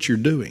that's what you're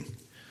doing.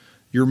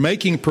 You're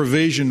making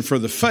provision for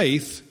the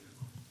faith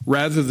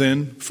rather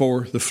than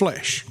for the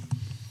flesh.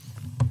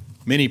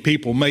 Many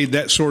people made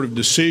that sort of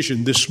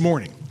decision this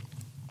morning.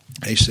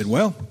 They said,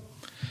 well,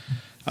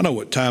 I know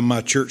what time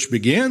my church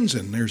begins,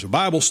 and there's a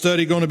Bible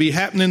study going to be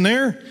happening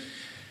there.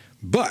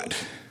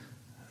 But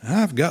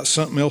I've got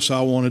something else I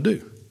want to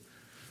do.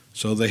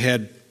 So they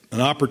had an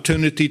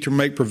opportunity to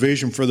make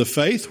provision for the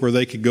faith where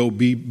they could go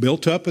be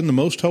built up in the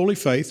most holy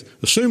faith,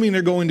 assuming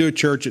they're going to a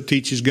church that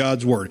teaches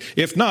God's word.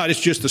 If not, it's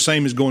just the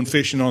same as going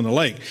fishing on the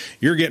lake.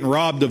 You're getting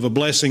robbed of a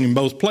blessing in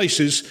both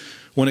places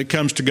when it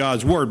comes to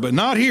God's word, but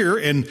not here.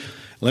 And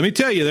let me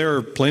tell you, there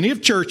are plenty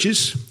of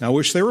churches, I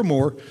wish there were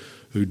more,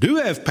 who do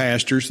have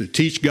pastors that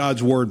teach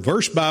God's word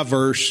verse by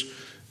verse.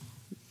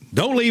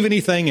 Don't leave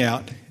anything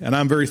out, and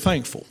I'm very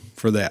thankful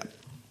for that.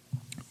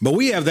 But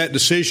we have that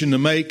decision to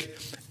make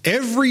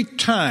every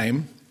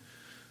time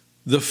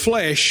the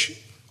flesh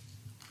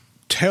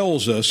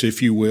tells us,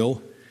 if you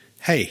will,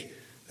 hey,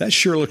 that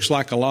sure looks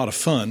like a lot of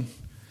fun.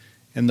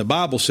 And the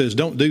Bible says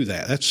don't do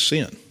that. That's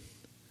sin.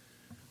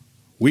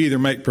 We either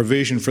make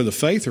provision for the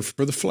faith or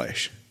for the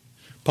flesh.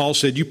 Paul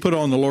said, you put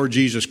on the Lord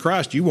Jesus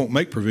Christ, you won't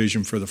make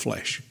provision for the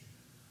flesh.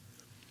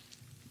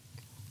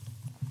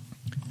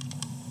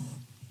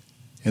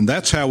 And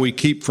that's how we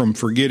keep from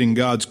forgetting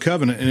God's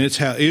covenant, and it's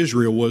how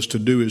Israel was to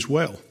do as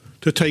well,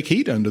 to take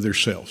heed unto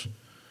themselves,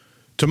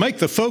 to make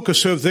the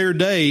focus of their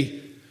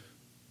day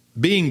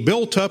being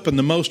built up in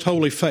the most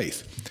holy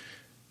faith.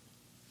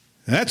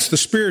 That's the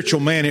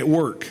spiritual man at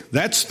work.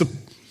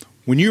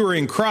 When you are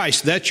in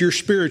Christ, that's your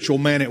spiritual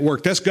man at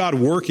work. That's God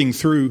working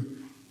through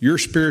your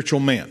spiritual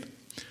man.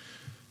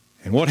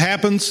 And what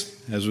happens,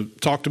 as we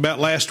talked about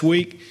last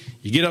week,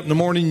 you get up in the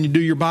morning and you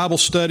do your Bible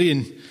study,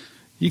 and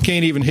you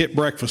can't even hit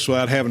breakfast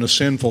without having a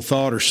sinful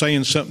thought or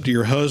saying something to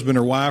your husband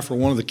or wife or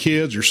one of the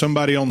kids or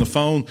somebody on the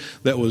phone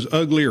that was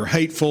ugly or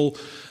hateful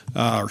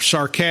or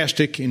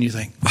sarcastic, and you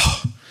think,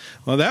 oh,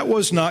 well, that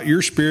was not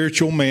your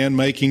spiritual man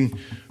making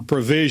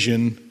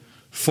provision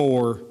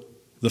for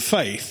the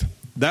faith.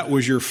 That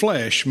was your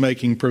flesh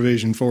making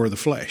provision for the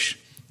flesh.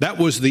 That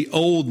was the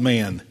old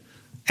man,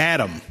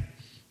 Adam,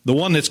 the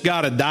one that's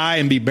got to die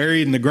and be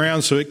buried in the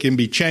ground so it can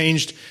be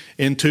changed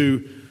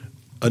into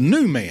a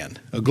new man,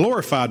 a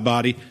glorified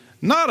body,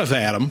 not of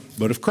Adam,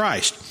 but of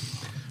Christ.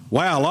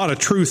 Wow, a lot of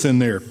truth in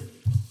there.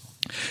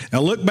 Now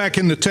look back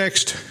in the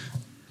text,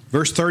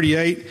 verse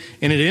 38,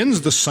 and it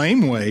ends the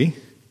same way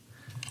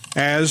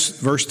as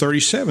verse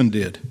 37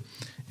 did.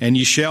 And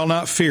ye shall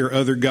not fear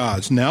other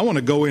gods. Now I want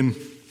to go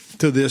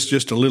into this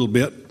just a little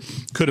bit.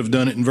 Could have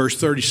done it in verse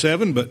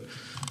 37, but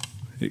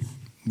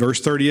verse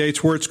 38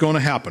 is where it's going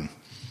to happen.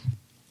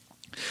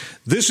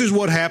 This is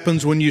what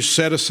happens when you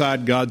set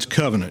aside God's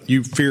covenant.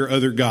 You fear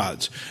other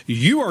gods.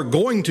 You are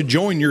going to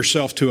join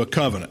yourself to a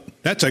covenant.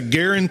 That's a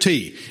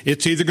guarantee.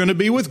 It's either going to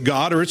be with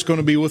God or it's going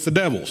to be with the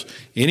devils.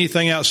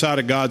 Anything outside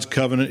of God's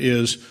covenant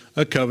is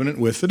a covenant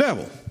with the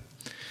devil.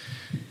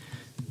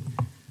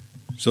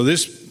 So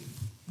this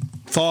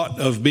thought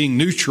of being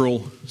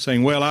neutral,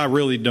 saying, well, I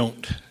really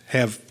don't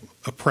have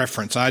a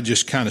preference, I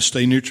just kind of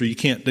stay neutral, you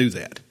can't do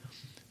that.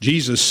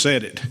 Jesus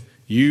said it.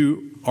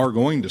 You are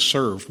going to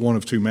serve one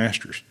of two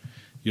masters.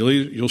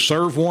 You'll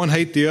serve one,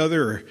 hate the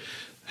other, or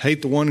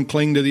hate the one and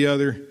cling to the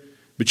other.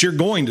 But you're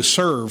going to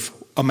serve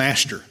a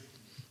master.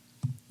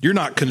 You're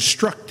not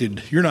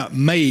constructed. You're not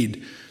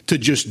made to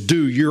just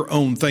do your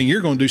own thing.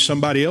 You're going to do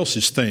somebody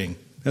else's thing.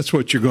 That's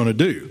what you're going to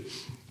do.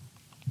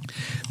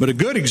 But a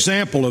good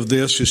example of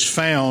this is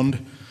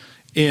found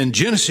in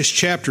Genesis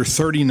chapter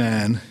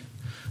 39,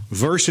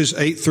 verses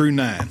 8 through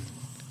 9.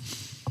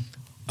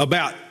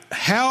 About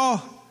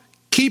how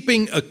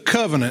keeping a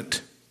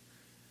covenant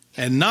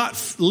and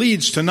not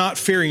leads to not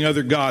fearing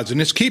other gods. And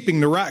it's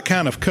keeping the right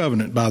kind of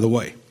covenant, by the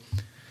way.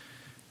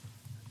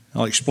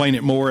 I'll explain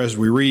it more as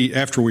we read,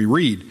 after we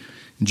read.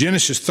 In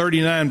Genesis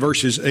 39,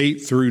 verses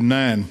 8 through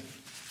 9.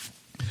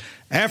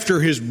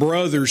 After his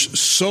brothers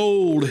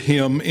sold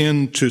him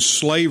into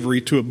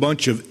slavery to a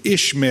bunch of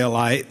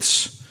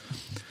Ishmaelites,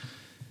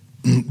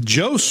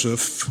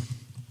 Joseph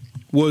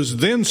was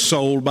then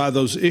sold by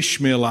those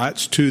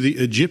Ishmaelites to the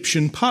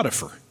Egyptian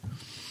Potiphar.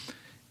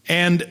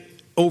 And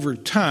over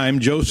time,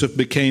 Joseph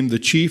became the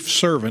chief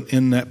servant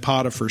in that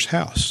Potiphar's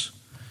house.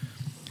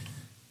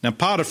 Now,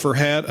 Potiphar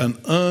had an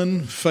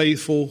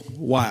unfaithful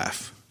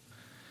wife,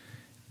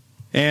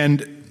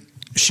 and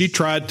she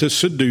tried to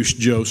seduce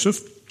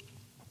Joseph.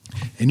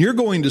 And you're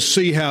going to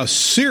see how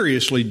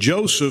seriously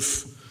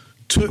Joseph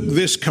took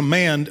this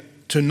command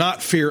to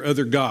not fear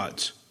other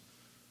gods,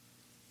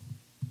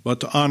 but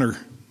to honor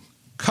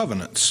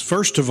covenants.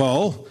 First of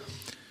all,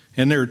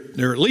 and there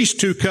are at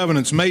least two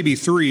covenants, maybe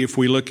three if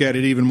we look at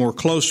it even more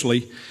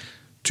closely,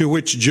 to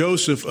which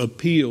Joseph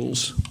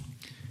appeals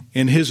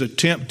in his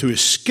attempt to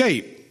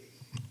escape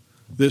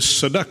this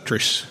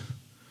seductress.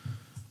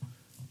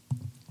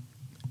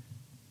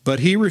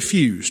 But he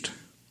refused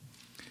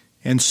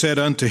and said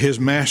unto his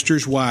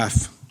master's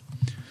wife,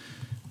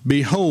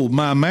 Behold,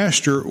 my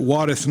master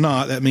wotteth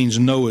not, that means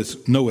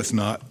knoweth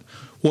not,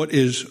 what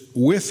is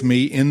with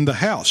me in the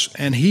house,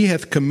 and he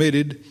hath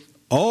committed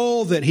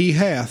all that he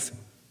hath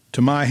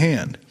to my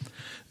hand.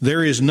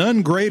 There is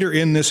none greater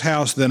in this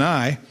house than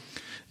I,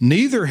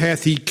 neither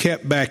hath he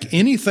kept back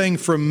anything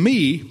from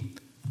me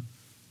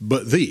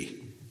but thee,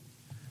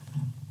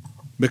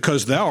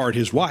 because thou art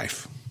his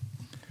wife.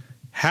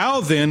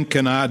 How then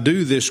can I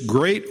do this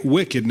great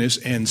wickedness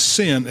and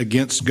sin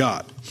against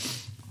God?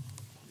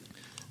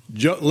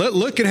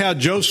 Look at how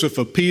Joseph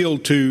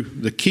appealed to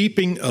the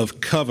keeping of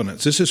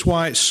covenants. This is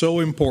why it's so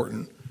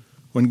important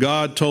when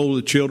God told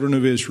the children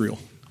of Israel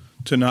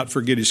to not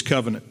forget his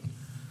covenant.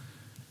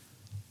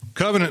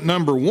 Covenant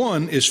number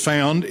 1 is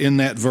found in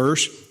that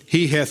verse,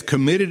 He hath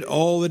committed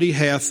all that he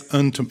hath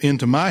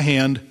into my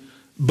hand,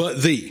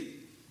 but thee.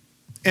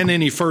 And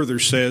then he further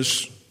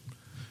says,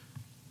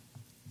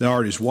 Thou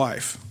art his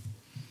wife.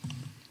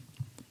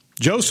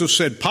 Joseph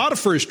said,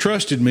 Potiphar has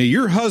trusted me.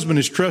 Your husband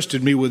has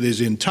trusted me with his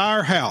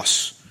entire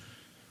house,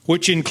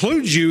 which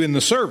includes you in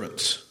the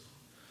servants.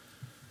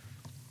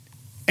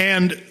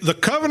 And the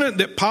covenant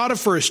that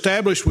Potiphar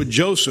established with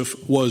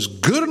Joseph was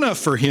good enough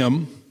for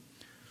him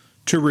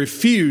to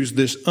refuse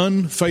this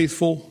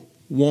unfaithful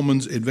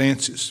woman's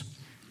advances.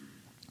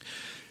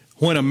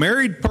 When a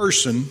married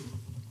person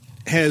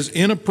has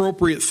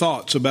inappropriate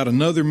thoughts about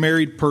another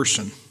married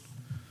person,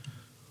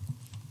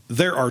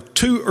 there are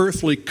two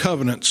earthly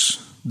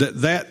covenants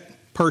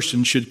that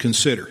person should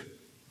consider.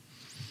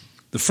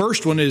 The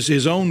first one is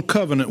his own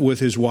covenant with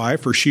his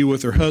wife, or she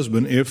with her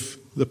husband, if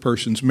the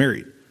person's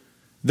married.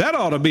 That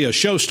ought to be a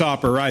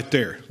showstopper right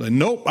there. Like,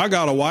 nope, I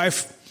got a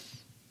wife.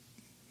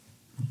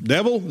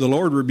 Devil, the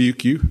Lord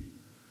rebuke you.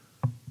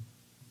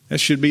 That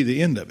should be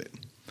the end of it.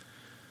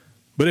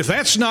 But if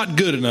that's not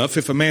good enough,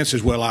 if a man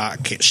says, well, I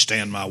can't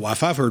stand my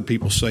wife. I've heard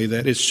people say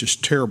that. It's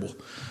just terrible.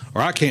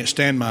 Or I can't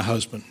stand my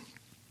husband.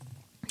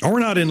 Or we're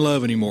not in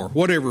love anymore.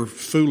 Whatever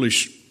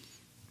foolish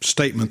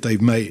statement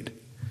they've made.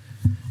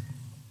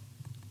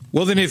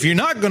 Well, then if you're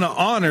not going to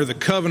honor the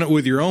covenant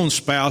with your own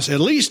spouse, at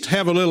least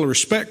have a little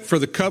respect for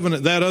the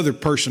covenant that other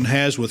person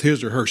has with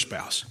his or her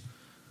spouse.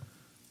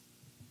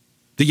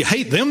 Do you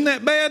hate them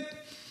that bad?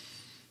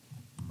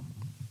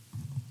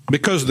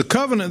 Because the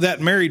covenant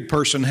that married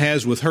person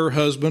has with her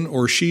husband,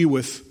 or she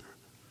or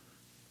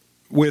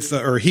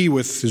he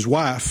with his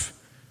wife,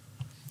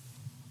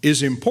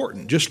 is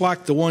important, just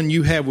like the one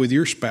you have with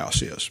your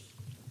spouse is.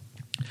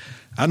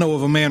 I know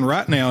of a man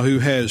right now who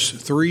has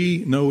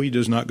he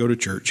does not go to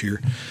church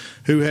here,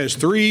 who has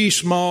 3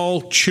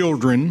 small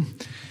children,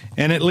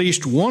 and at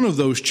least one of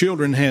those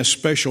children has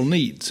special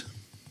needs.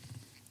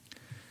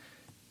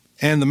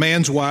 And the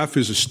man's wife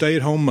is a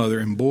stay-at-home mother,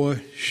 and boy,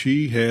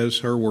 she has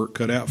her work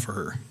cut out for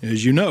her,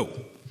 as you know.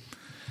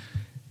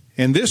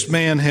 And this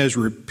man has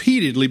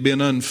repeatedly been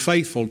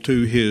unfaithful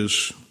to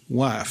his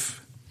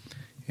wife,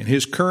 and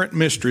his current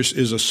mistress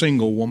is a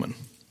single woman.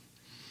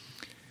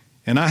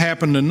 And I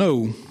happen to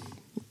know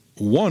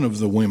one of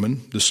the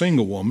women, the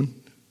single woman,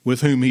 with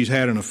whom he's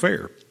had an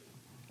affair.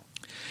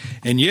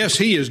 And yes,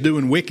 he is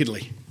doing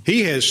wickedly.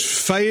 He has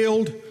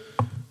failed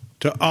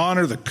to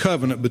honor the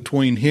covenant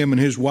between him and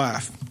his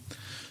wife.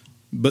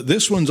 But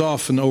this one's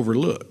often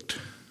overlooked,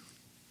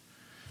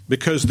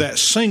 because that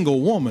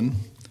single woman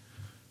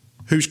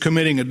who's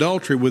committing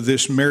adultery with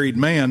this married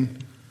man,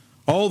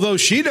 although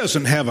she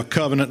doesn't have a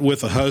covenant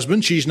with a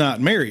husband, she's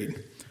not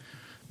married,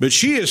 but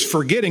she is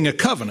forgetting a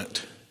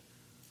covenant,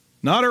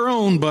 not her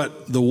own,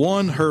 but the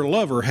one her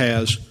lover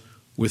has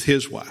with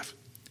his wife.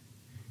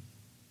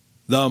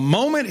 The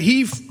moment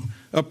he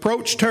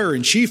approached her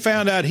and she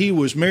found out he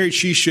was married,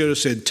 she should have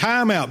said,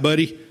 time out,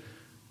 buddy.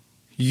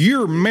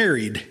 You're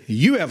married.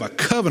 You have a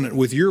covenant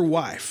with your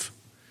wife.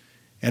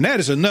 And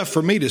that is enough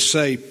for me to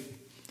say,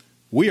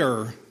 we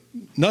are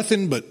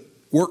nothing but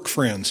work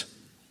friends.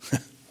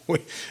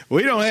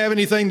 We don't have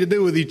anything to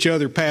do with each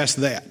other past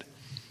that.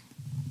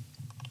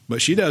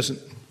 But she doesn't.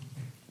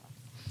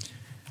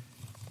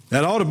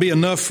 That ought to be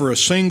enough for a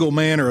single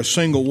man or a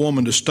single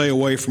woman to stay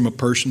away from a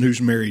person who's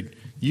married.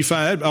 You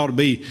find that ought to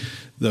be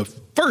the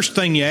first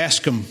thing you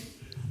ask them.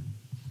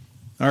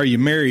 Are you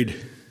married?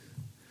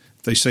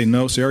 If they say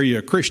no, say, are you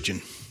a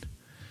Christian?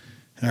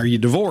 Are you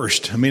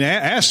divorced? I mean,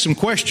 ask some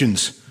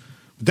questions.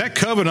 That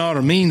covenant ought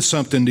to mean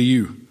something to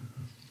you.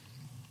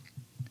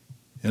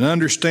 And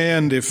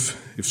understand if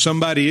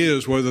somebody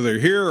is, whether they're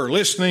here or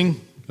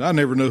listening, I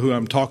never know who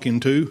I'm talking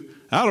to.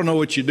 I don't know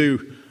what you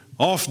do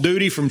off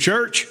duty from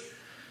church.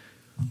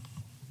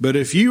 But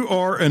if you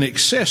are an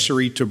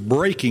accessory to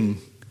breaking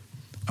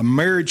a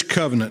marriage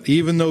covenant,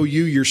 even though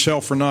you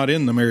yourself are not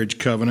in the marriage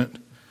covenant,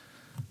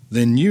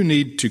 then you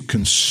need to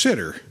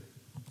consider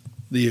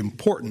the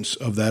importance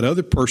of that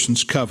other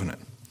person's covenant.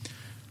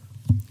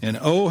 And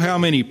oh, how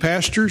many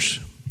pastors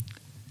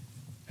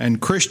and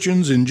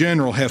Christians in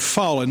general have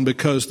fallen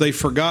because they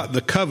forgot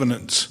the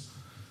covenants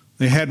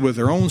they had with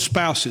their own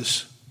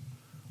spouses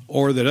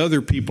or that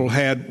other people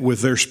had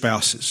with their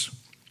spouses.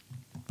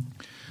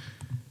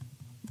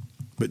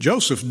 But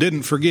Joseph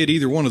didn't forget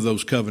either one of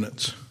those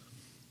covenants.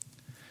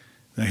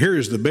 Now here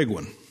is the big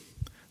one.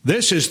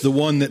 This is the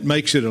one that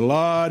makes it a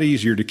lot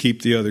easier to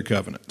keep the other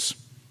covenants.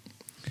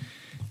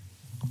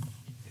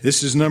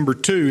 This is number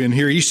 2 in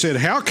here. He said,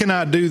 how can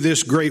I do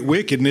this great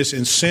wickedness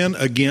and sin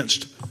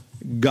against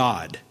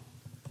God?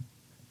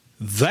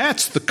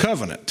 That's the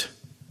covenant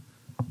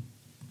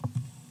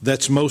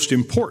that's most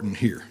important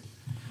here.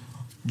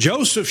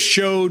 Joseph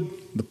showed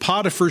the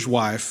Potiphar's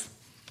wife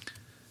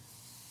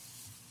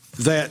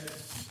that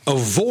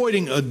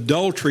avoiding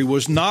adultery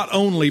was not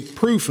only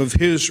proof of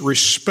his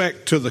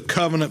respect to the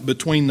covenant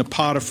between the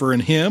Potiphar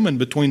and him and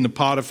between the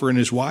Potiphar and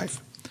his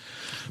wife,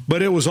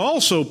 but it was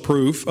also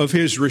proof of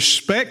his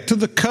respect to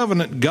the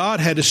covenant God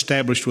had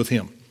established with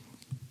him.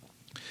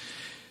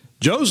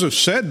 Joseph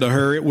said to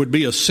her it would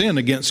be a sin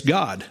against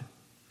God.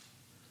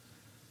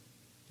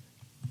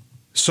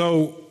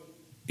 So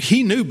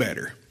he knew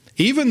better.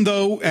 Even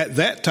though at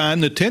that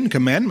time the 10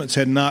 Commandments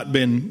had not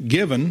been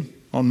given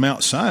on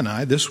Mount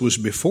Sinai, this was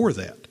before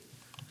that.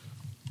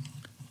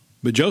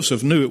 But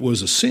Joseph knew it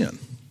was a sin.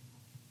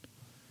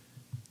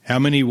 How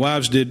many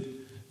wives did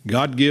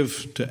God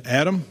give to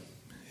Adam?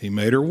 He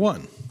made her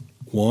one.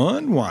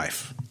 One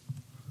wife.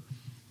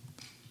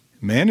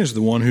 Man is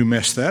the one who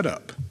messed that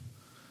up.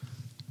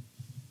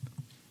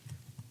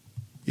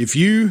 If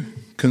you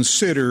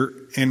consider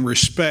and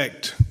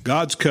respect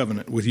God's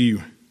covenant with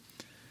you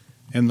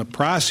and the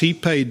price He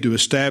paid to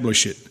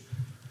establish it,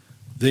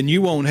 then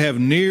you won't have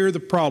near the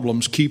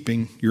problems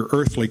keeping your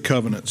earthly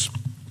covenants.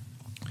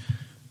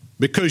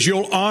 Because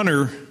you'll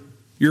honor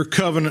your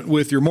covenant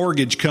with your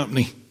mortgage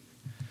company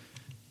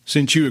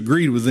since you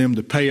agreed with them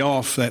to pay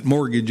off that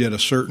mortgage at a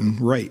certain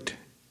rate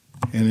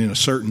and in a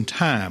certain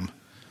time.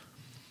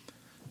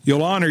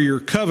 You'll honor your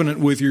covenant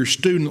with your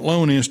student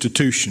loan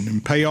institution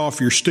and pay off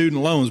your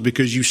student loans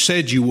because you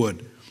said you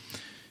would.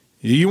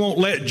 You won't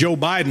let Joe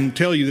Biden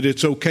tell you that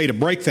it's okay to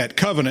break that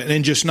covenant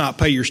and just not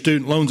pay your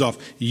student loans off.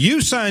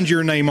 You signed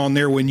your name on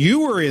there when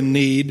you were in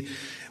need,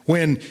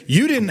 when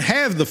you didn't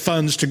have the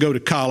funds to go to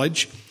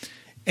college,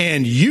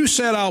 and you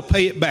said, I'll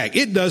pay it back.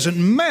 It doesn't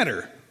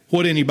matter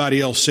what anybody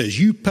else says.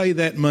 You pay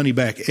that money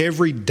back,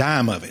 every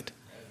dime of it.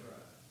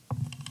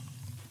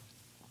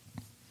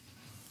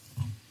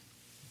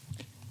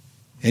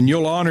 And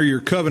you'll honor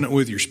your covenant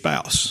with your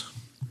spouse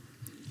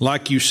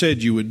like you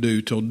said you would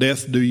do till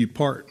death do you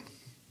part.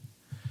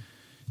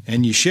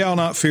 And you shall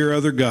not fear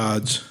other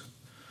gods,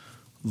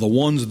 the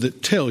ones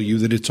that tell you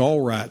that it's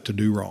all right to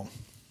do wrong.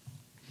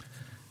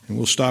 And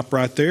we'll stop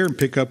right there and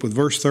pick up with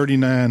verse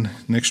 39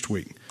 next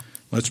week.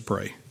 Let's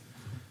pray.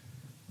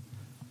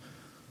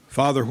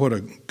 Father, what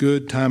a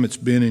good time it's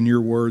been in your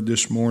word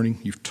this morning.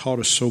 You've taught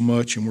us so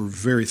much, and we're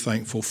very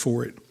thankful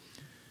for it.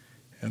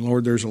 And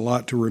Lord, there's a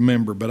lot to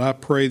remember, but I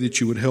pray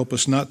that you would help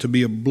us not to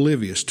be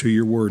oblivious to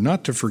your word,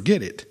 not to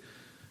forget it,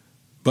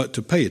 but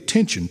to pay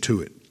attention to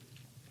it.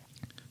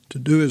 To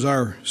do as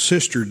our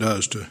sister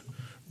does, to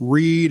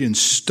read and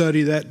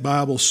study that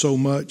Bible so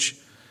much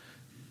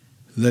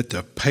that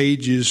the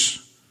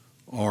pages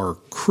are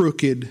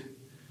crooked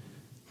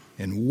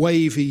and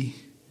wavy.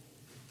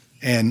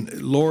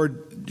 And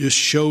Lord, just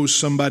shows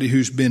somebody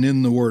who's been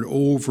in the Word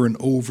over and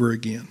over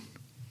again.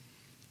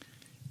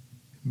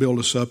 Build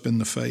us up in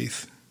the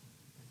faith.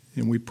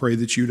 And we pray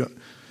that you'd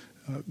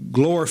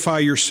glorify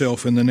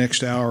yourself in the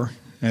next hour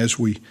as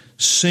we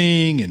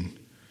sing and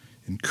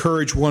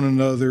encourage one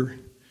another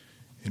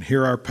and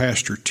hear our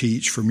pastor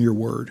teach from your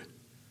word.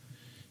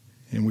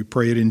 And we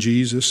pray it in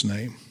Jesus'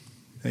 name.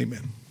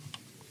 Amen.